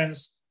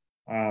Russians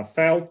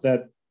felt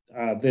that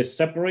this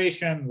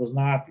separation was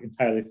not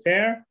entirely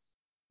fair.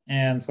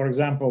 And for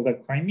example,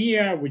 that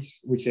Crimea,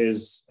 which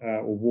is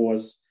or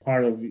was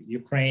part of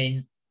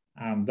Ukraine,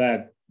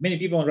 that many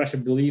people in Russia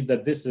believe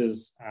that this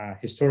is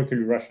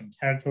historically Russian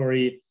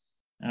territory,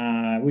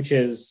 which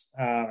is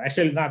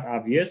actually not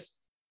obvious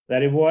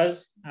that it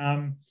was.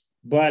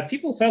 But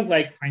people felt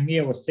like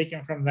Crimea was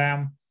taken from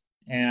them,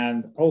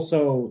 and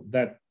also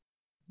that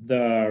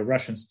the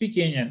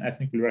Russian-speaking and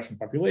ethnically Russian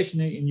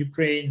population in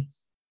Ukraine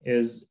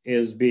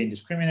is being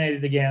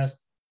discriminated against.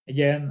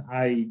 Again,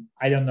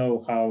 I don't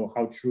know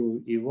how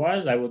true it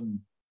was. I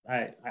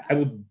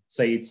would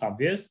say it's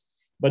obvious,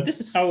 but this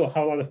is how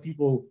a lot of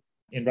people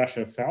in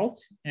Russia felt.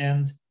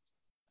 And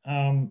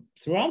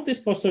throughout this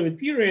post-Soviet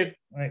period,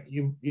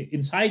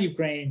 inside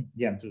Ukraine,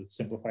 again, to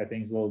simplify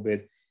things a little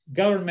bit,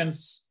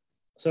 governments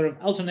sort of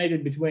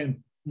alternated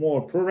between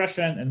more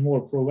pro-Russian and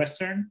more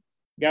pro-Western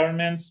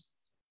governments.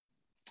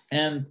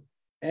 And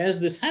as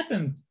this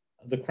happened,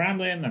 the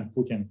Kremlin and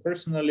Putin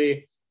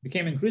personally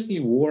became increasingly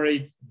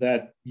worried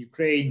that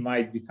Ukraine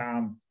might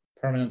become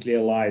permanently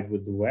allied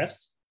with the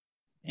West.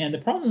 And the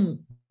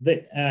problem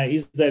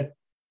is that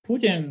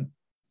Putin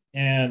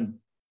and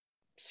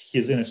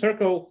his inner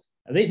circle,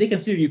 they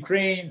consider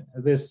Ukraine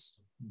this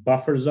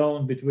buffer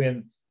zone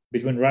between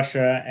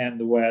Russia and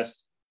the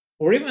West,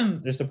 or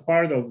even just a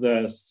part of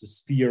the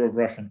sphere of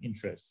Russian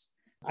interests.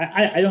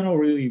 I don't know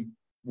really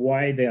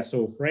why they are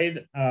so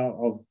afraid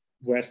of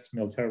West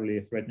militarily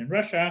threatening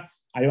Russia.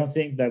 I don't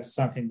think that's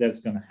something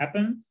that's going to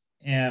happen,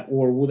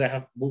 or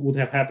would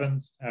have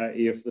happened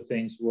if the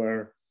things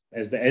were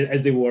as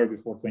they were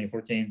before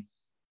 2014.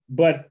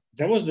 But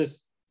there was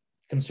this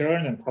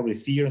concern and probably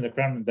fear in the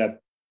Kremlin that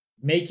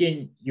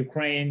making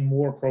Ukraine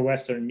more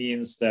pro-Western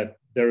means that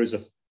there is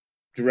a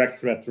direct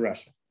threat to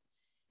Russia.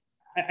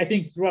 I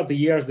think throughout the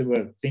years they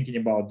were thinking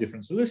about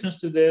different solutions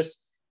to this,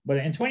 but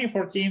in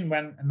 2014,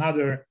 when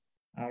another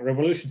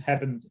revolution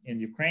happened in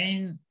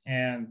Ukraine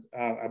and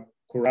a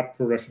corrupt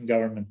pro-Russian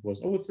government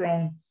was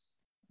overthrown,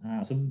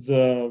 so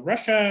the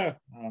Russia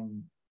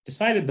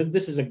decided that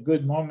this is a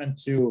good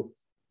moment to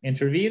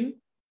intervene,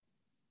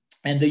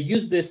 and they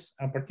used this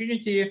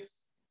opportunity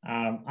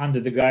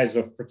under the guise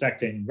of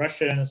protecting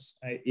Russians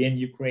in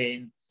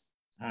Ukraine,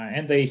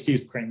 and they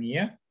seized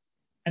Crimea.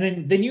 And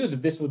then they knew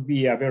that this would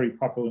be a very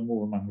popular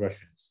move among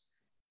Russians.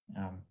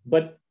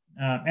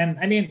 And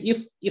I mean,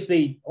 if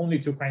they only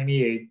took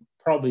Crimea, it'd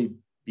probably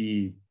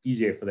be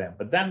easier for them.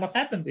 But then what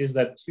happened is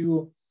that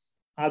two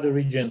other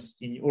regions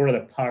or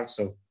other parts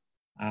of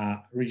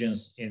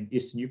regions in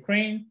eastern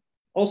Ukraine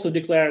also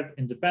declared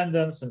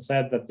independence and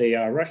said that they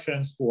are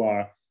Russians who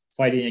are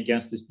fighting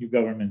against this new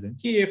government in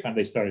Kiev, and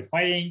they started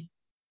fighting.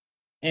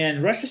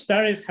 And Russia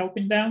started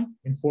helping them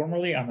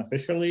informally,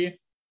 unofficially,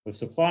 with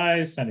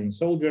supplies, sending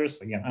soldiers,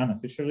 again,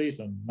 unofficially,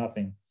 so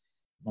nothing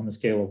on the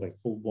scale of like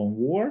full-blown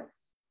war.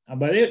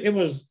 But it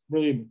was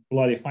really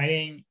bloody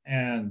fighting.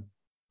 And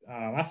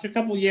after a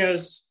couple of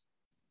years,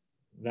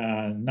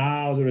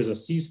 now there is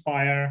a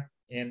ceasefire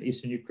in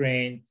eastern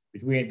Ukraine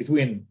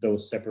between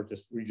those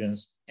separatist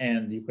regions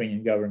and the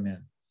Ukrainian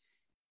government.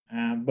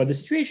 But the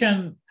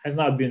situation has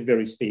not been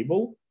very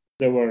stable.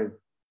 There were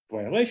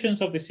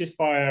violations of the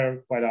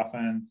ceasefire quite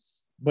often.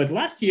 But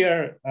last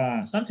year,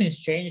 something's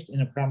changed in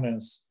the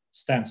Kremlin's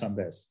stance on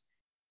this.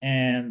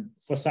 And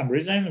for some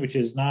reason, which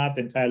is not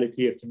entirely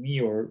clear to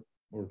me or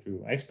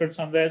to experts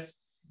on this,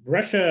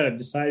 Russia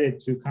decided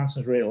to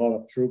concentrate a lot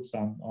of troops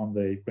on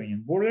the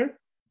Ukrainian border.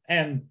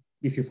 And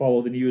if you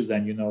follow the news,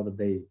 then you know that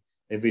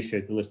they've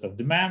issued a list of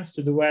demands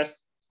to the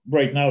West.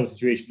 Right now, the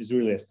situation is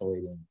really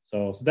escalating.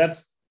 So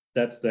that's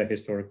the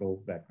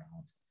historical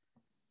background.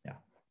 Yeah.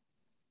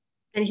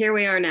 And here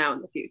we are now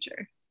in the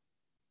future.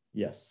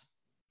 Yes.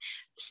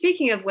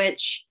 Speaking of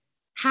which,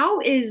 how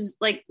is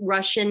like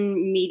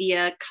Russian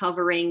media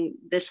covering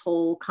this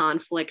whole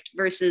conflict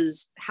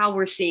versus how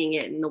we're seeing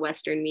it in the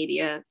Western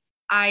media,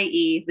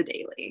 i.e. the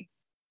Daily?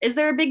 Is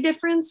there a big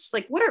difference?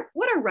 Like what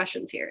are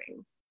Russians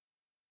hearing?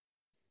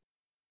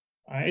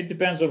 It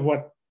depends on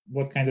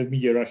what kind of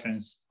media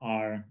Russians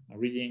are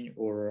reading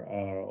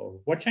or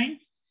watching.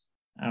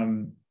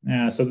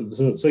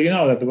 So you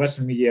know that the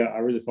Western media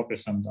are really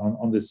focused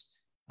on this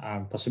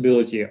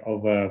possibility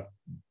of a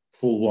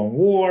full-blown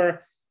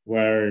war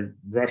where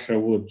Russia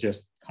would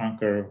just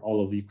conquer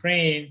all of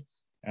Ukraine,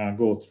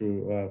 go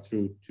through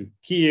to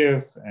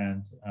Kiev,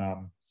 and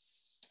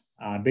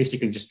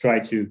basically just try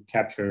to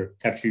capture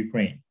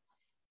Ukraine.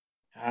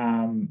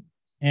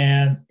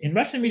 And in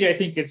Russian media, I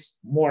think it's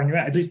more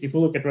nuanced. At least if you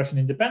look at Russian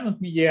independent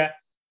media,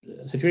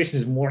 the situation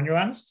is more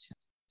nuanced.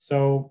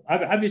 So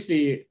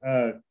obviously,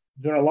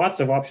 there are lots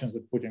of options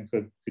that Putin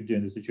could do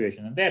in the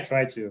situation, and they're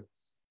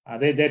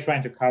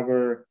trying to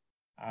cover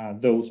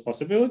those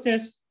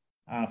possibilities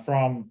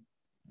from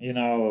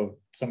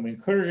some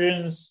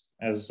incursions,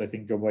 as I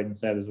think Joe Biden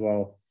said as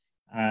well,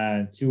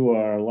 to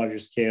larger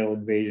scale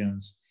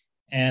invasions.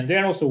 And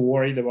they're also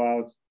worried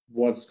about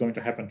what's going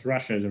to happen to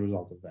Russia as a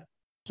result of that.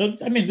 So,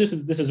 I mean, this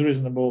is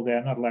reasonable.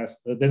 They're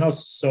not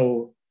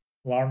so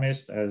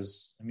alarmist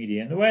as the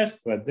media in the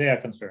West, but they are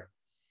concerned.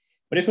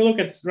 But if you look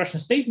at Russian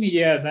state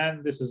media,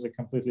 then this is a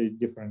completely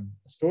different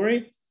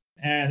story.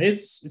 And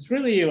it's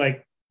really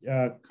like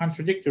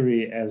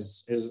contradictory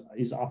as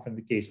is often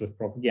the case with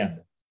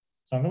propaganda.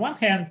 So on the one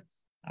hand,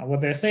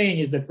 what they're saying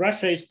is that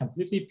Russia is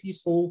completely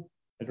peaceful,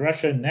 that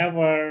Russia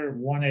never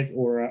wanted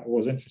or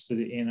was interested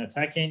in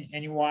attacking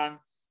anyone.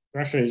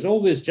 Russia is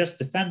always just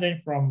defending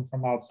from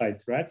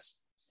outside threats.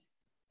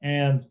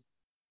 And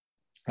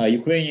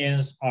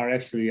Ukrainians are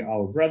actually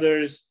our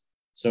brothers.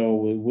 So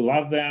we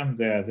love them.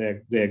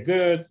 They're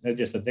good. They're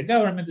just that the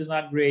government is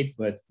not great,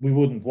 but we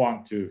wouldn't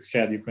want to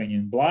shed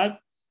Ukrainian blood.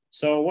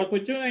 So what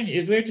we're doing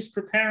is we're just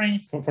preparing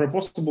for a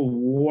possible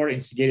war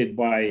instigated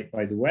by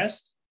the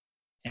West.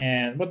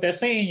 And what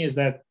they're saying is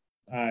that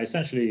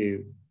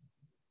essentially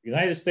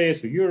United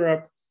States or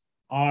Europe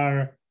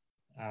are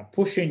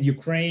pushing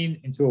Ukraine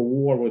into a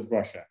war with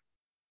Russia.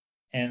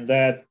 And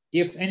that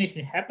if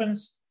anything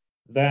happens,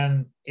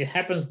 then it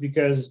happens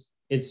because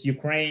it's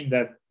Ukraine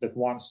that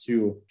wants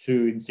to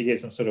instigate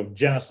some sort of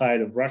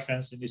genocide of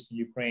Russians in eastern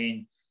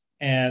Ukraine.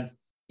 And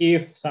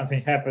if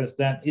something happens,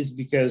 then it's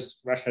because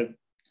Russia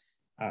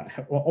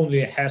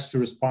only has to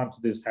respond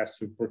to this, has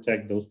to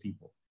protect those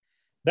people.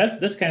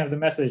 That's kind of the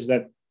message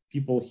that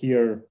people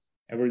hear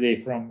every day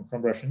from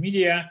Russian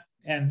media.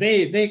 And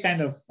they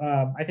kind of,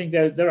 I think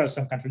there are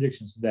some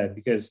contradictions to that,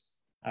 because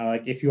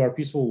like if you are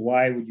peaceful,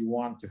 why would you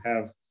want to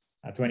have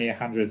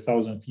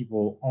 100,000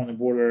 people on the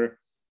border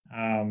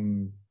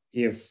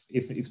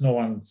if no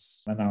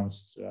one's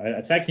announced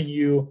attacking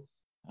you?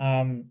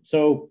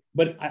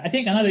 But I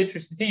think another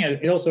interesting thing,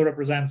 it also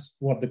represents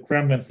what the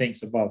Kremlin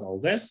thinks about all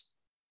this.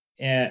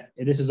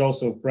 This is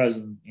also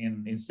present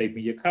in state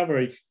media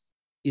coverage,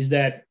 is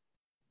that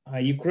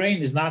Ukraine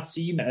is not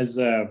seen as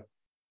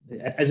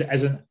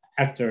an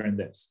actor in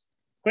this.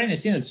 Ukraine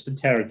is seen as just a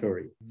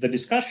territory. The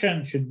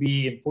discussion should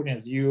be, in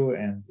Putin's view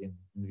and in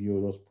view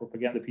of those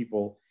propaganda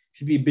people,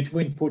 should be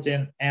between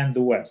Putin and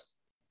the West.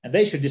 And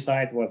they should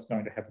decide what's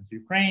going to happen to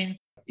Ukraine.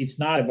 It's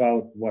not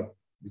about what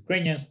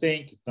Ukrainians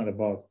think. It's not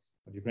about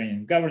what the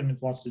Ukrainian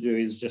government wants to do.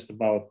 It's just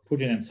about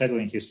Putin and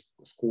settling his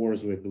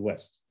scores with the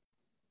West.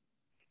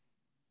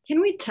 Can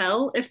we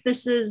tell if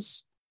this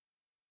is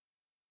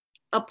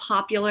a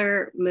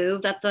popular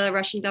move that the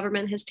Russian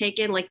government has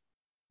taken? Like,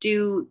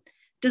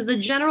 does the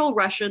general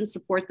Russian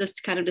support this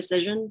kind of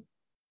decision?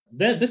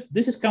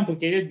 This is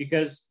complicated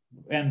because,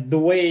 and the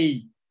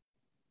way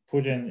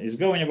Putin is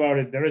going about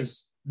it, there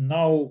is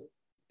no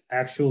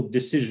actual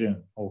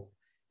decision of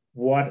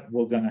what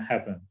will going to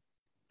happen.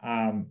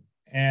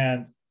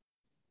 And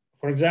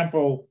for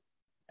example,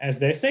 as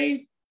they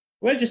say,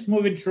 we're just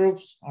moving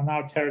troops on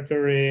our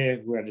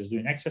territory. We're just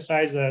doing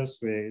exercises.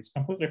 It's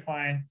completely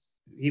fine.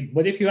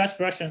 But if you ask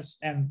Russians,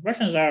 and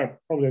Russians are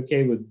probably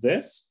okay with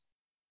this,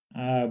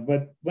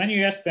 but when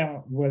you ask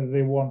them whether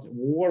they want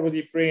war with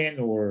Ukraine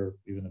or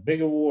even a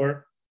bigger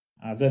war,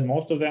 then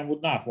most of them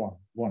would not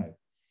want it.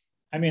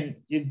 I mean,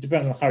 it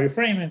depends on how you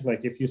frame it.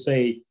 Like if you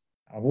say,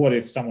 "What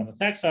if someone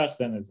attacks us?"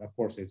 Then of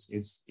course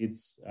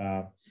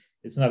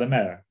it's not a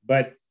matter.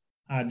 But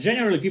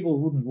generally, people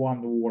wouldn't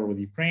want the war with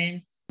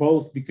Ukraine,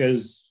 both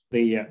because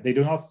they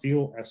do not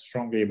feel as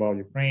strongly about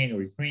Ukraine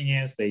or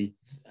Ukrainians.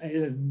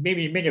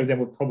 Maybe many of them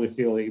would probably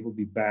feel it would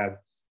be bad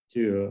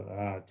to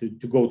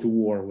go to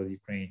war with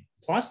Ukraine.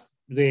 Plus,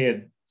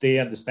 they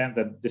understand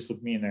that this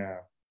would mean a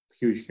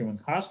huge human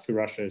cost to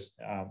Russia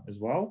as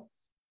well.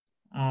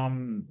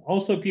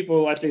 Also, people,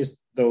 at least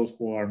those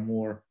who are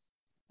more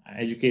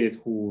educated,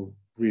 who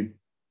read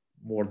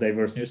more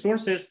diverse news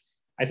sources,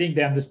 I think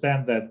they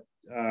understand that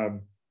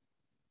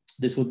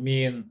this would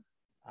mean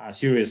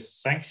serious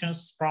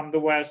sanctions from the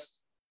West,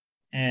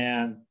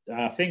 and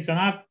things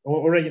are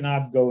already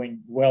not going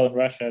well in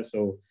Russia. So,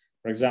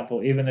 for example,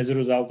 even as a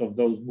result of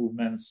those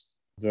movements,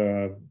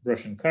 the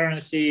Russian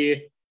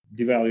currency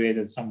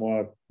devaluated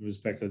somewhat with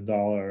respect to the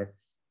dollar.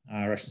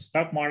 Russian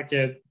stock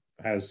market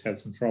has had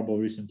some trouble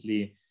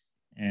recently,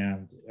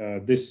 and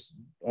this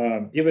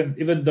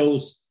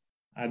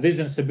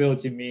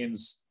instability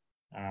means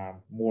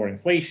more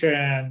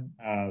inflation,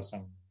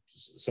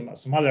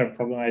 some other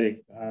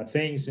problematic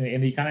things in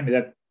the economy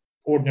that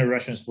ordinary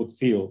Russians would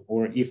feel,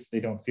 or if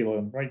they don't feel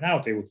them right now,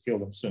 they would feel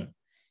them soon.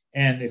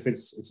 And if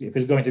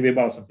it's going to be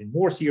about something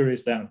more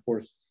serious, then of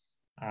course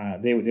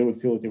they would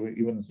feel it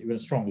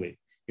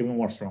even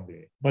more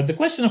strongly. But the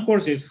question, of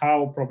course, is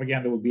how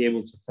propaganda will be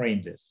able to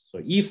frame this. So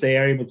if they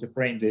are able to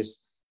frame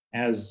this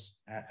as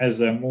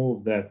a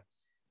move that,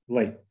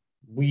 like,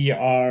 we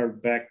are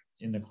back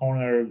in the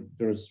corner,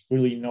 there's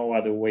really no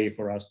other way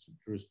for us to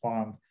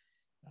respond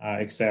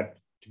except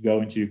to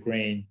go into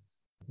Ukraine,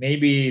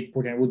 maybe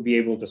Putin would be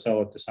able to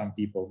sell it to some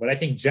people. But I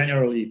think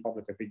generally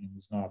public opinion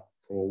is not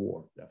for a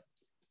war, definitely.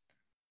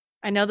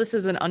 I know this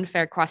is an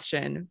unfair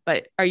question,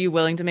 but are you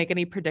willing to make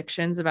any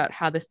predictions about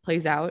how this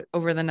plays out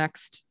over the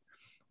next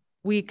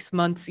weeks,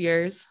 months,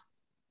 years?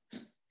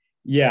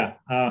 Yeah.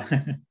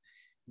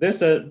 The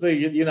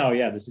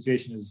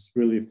situation is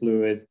really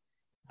fluid.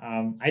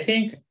 I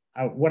think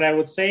what I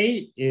would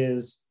say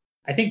is,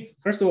 I think,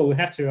 first of all, we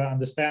have to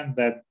understand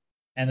that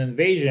an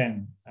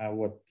invasion,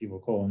 what people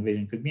call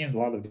invasion, could mean a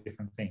lot of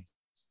different things.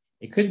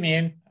 It could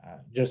mean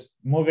just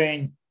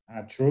moving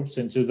troops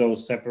into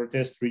those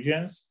separatist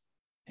regions.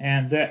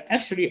 And there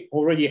actually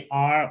already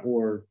are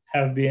or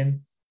have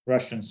been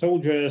Russian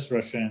soldiers,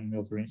 Russian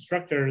military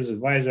instructors,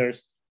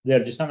 advisors.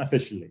 They're just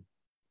unofficially.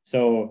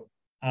 So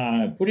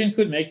Putin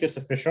could make this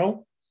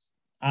official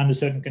under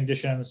certain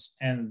conditions,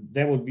 and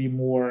there would be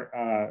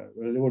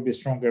a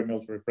stronger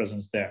military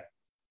presence there.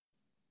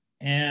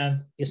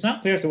 And it's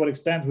not clear to what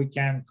extent we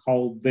can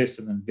call this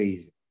an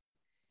invasion.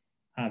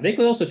 They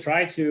could also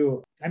try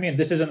to,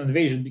 this is an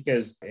invasion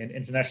because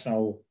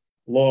international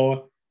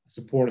law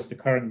supports the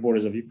current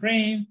borders of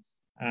Ukraine,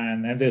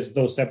 and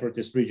those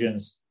separatist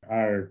regions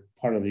are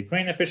part of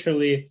Ukraine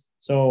officially.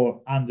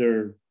 So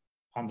under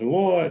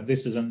law,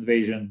 this is an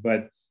invasion,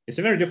 but it's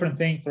a very different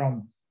thing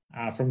from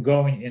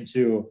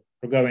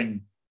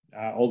going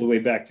all the way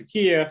back to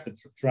Kiev, to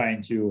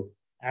trying to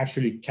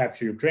actually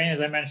capture Ukraine,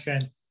 as I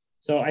mentioned.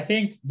 So I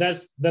think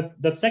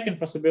that second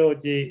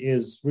possibility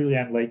is really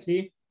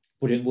unlikely.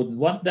 Putin wouldn't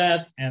want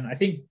that, and I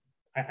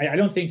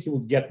don't think he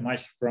would get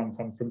much from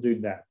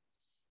doing that,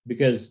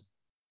 because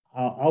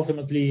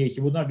ultimately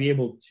he would not be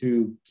able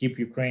to keep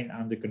Ukraine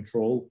under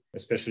control,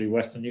 especially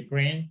Western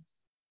Ukraine,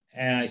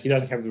 and he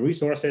doesn't have the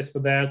resources for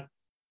that.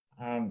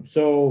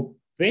 So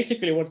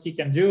basically, what he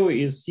can do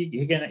is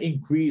he can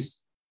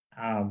increase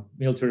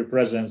military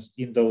presence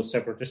in those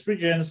separatist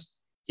regions.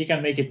 He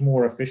can make it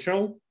more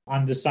official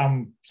under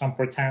some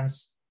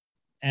pretense,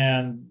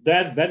 and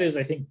that is,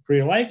 I think,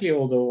 pretty likely,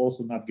 although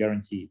also not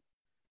guaranteed.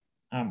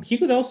 He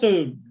could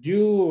also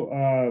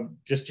do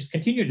just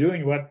continue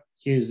doing what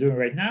he is doing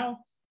right now,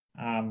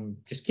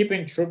 just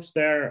keeping troops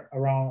there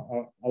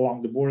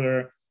along the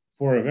border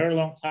for a very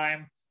long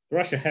time.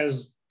 Russia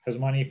has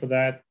money for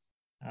that.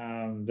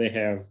 They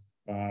have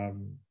a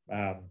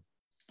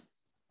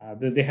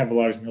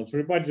large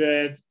military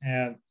budget,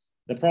 and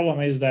the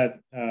problem is that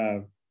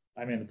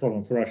the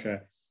problem for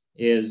Russia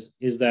is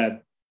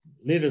that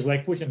leaders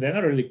like Putin, they're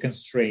not really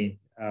constrained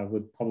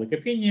with public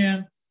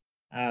opinion.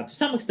 To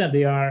some extent,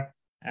 they are,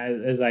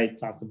 as I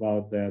talked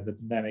about the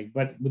pandemic.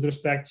 But with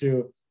respect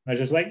to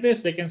measures like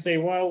this, they can say,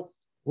 well,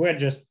 we're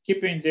just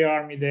keeping the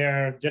army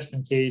there just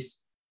in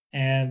case.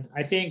 And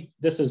I think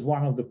this is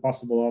one of the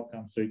possible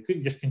outcomes. So it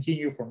could just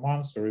continue for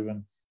months or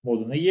even more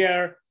than a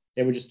year.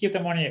 They would just keep the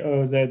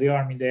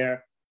army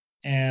there,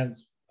 and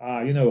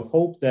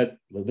hope that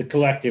the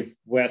collective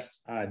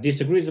West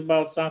disagrees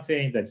about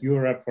something, that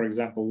Europe, for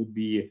example, would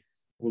be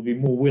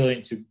more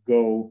willing to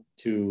go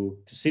to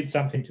cede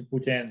something to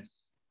Putin,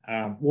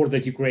 or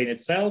that Ukraine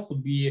itself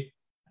would be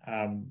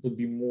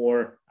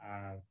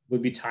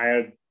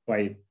tired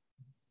by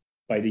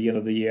the end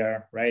of the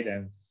year, right,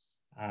 and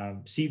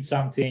cede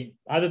something.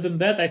 Other than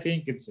that, I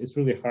think it's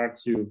really hard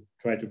to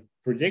try to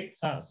predict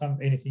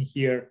anything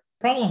here.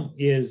 Problem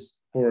is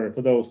for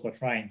those who are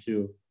trying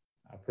to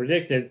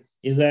predict it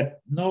is that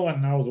no one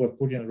knows what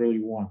Putin really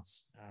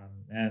wants,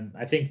 and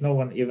I think no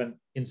one even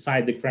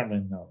inside the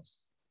Kremlin knows.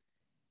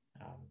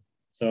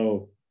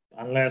 So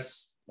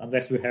unless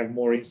we have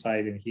more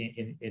insight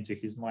into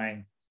his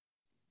mind,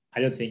 I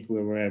don't think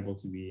we're able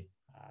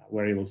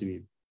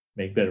to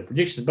make better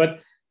predictions.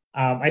 But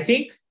I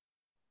think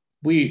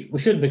we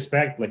shouldn't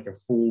expect like a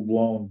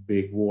full-blown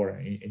big war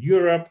in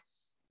Europe,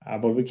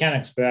 but we can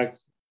expect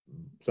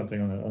something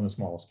on a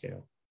smaller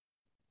scale.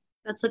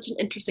 That's such an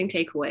interesting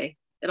takeaway.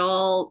 It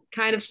all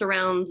kind of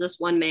surrounds this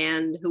one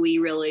man who we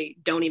really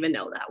don't even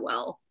know that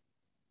well.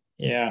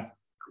 Yeah.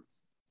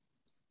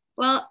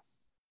 Well,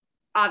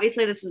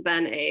 obviously this has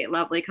been a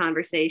lovely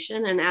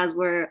conversation. And as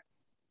we're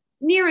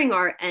nearing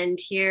our end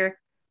here,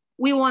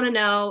 we want to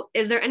know,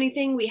 is there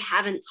anything we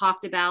haven't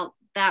talked about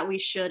that we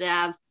should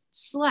have,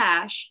 /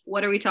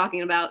 what are we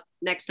talking about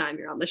next time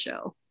you're on the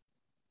show?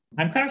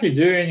 I'm currently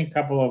starting a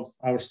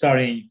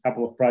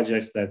couple of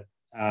projects that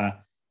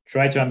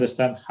try to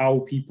understand how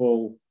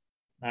people,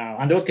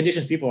 under what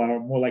conditions people are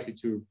more likely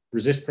to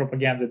resist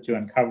propaganda, to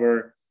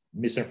uncover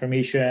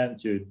misinformation,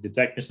 to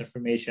detect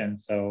misinformation.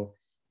 So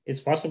it's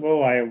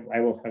possible I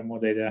will have more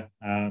data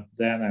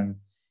then.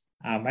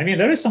 And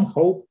there is some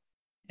hope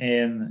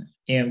in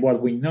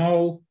what we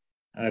know.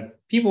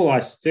 People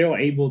are still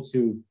able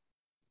to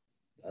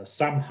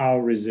somehow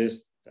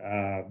resist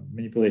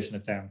manipulation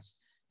attempts.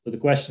 So the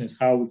question is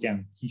how we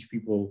can teach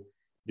people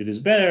to do this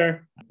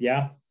better.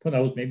 Yeah, who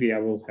knows? Maybe I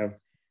will have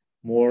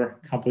more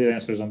complete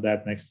answers on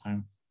that next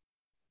time.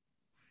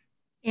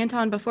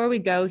 Anton, before we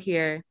go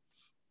here,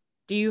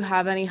 do you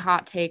have any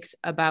hot takes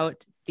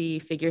about the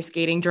figure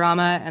skating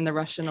drama and the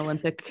Russian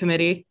Olympic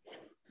Committee?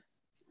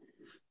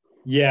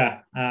 Yeah,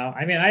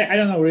 I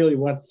don't know really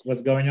what's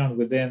going on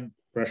within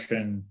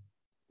Russian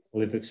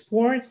Olympic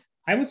sport.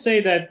 I would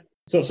say that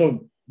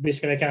so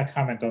basically I cannot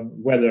comment on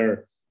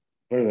whether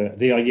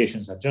the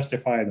allegations are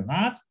justified or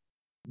not.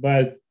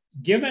 But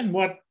given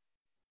what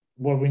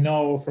we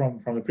know from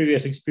the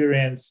previous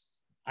experience,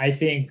 I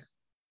think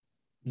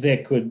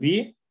there could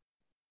be.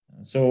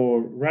 So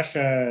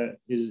Russia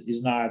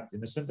is not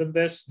innocent in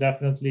this,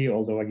 definitely,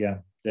 although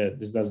again,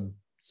 this doesn't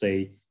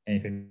say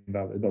anything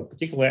about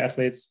particular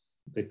athletes.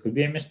 It could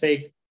be a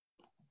mistake.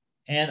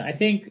 And I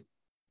think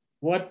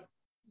what,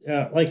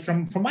 like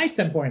from my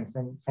standpoint,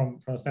 from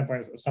the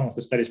standpoint of someone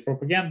who studies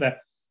propaganda,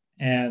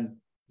 and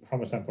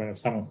from a standpoint of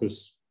someone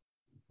who's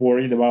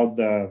worried about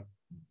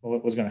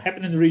what's going to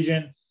happen in the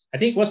region, I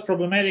think what's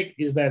problematic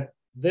is that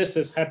this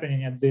is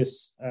happening at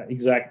this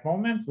exact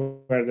moment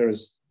where there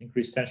is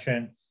increased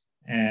tension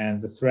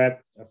and the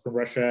threat from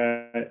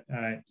Russia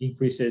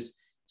increases.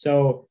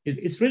 So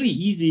it's really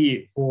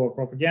easy for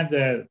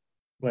propaganda,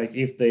 like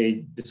if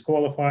they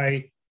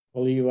disqualify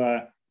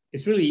Oliva,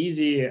 it's really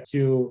easy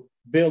to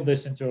build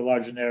this into a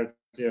larger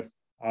narrative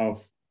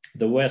of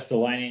the West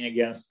aligning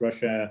against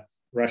Russia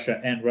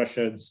and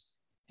Russians.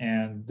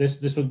 And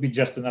this would be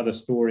just another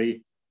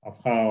story of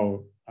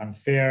how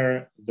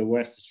unfair the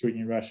West is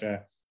treating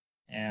Russia.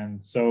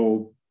 And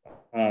so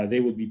they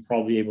would be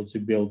probably able to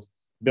build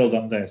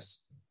on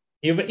this.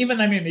 Even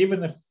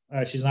if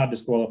she's not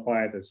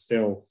disqualified, there's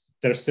still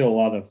a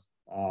lot of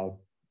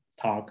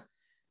talk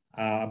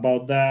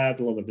about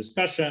that, a lot of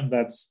discussion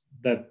that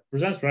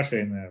presents Russia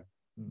in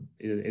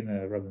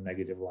a rather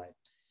negative light.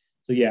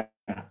 So yeah,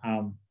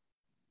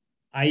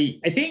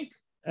 I think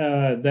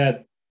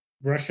that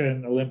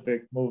Russian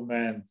Olympic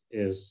movement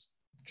is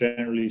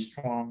generally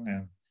strong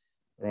and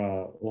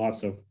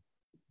lots of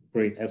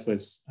great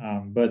athletes.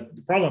 But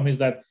the problem is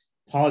that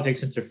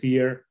politics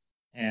interfere,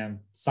 and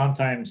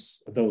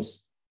sometimes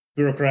those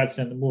bureaucrats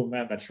in the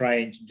movement are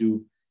trying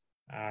to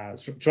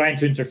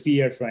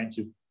interfere, trying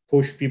to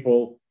push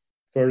people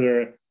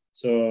further.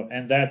 So,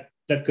 and that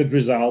could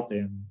result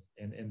in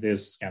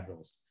these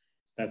scandals.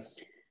 That's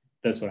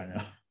what I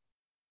know.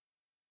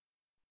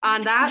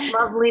 On that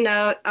lovely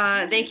note,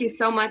 thank you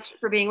so much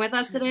for being with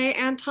us today,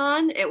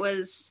 Anton.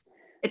 It's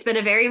been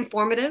a very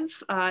informative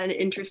and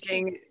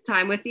interesting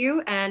time with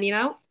you. And,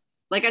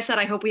 like I said,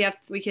 I hope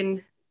we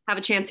can have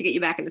a chance to get you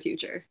back in the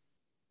future.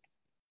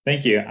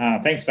 Thank you.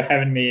 Thanks for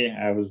having me.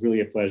 It was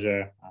really a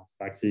pleasure to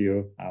talk to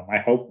you. I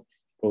hope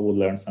people will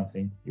learn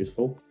something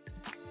useful.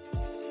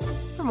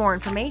 For more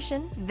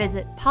information,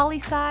 visit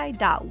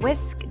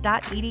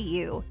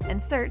polysci.wisc.edu and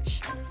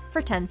search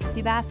for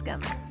 1050 Bascom.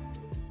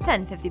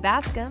 1050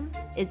 Bascom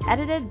is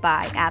edited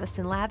by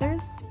Addison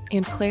Lathers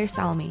and Claire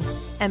Salmi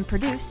and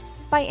produced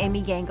by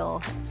Amy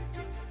Gangle.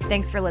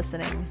 Thanks for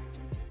listening.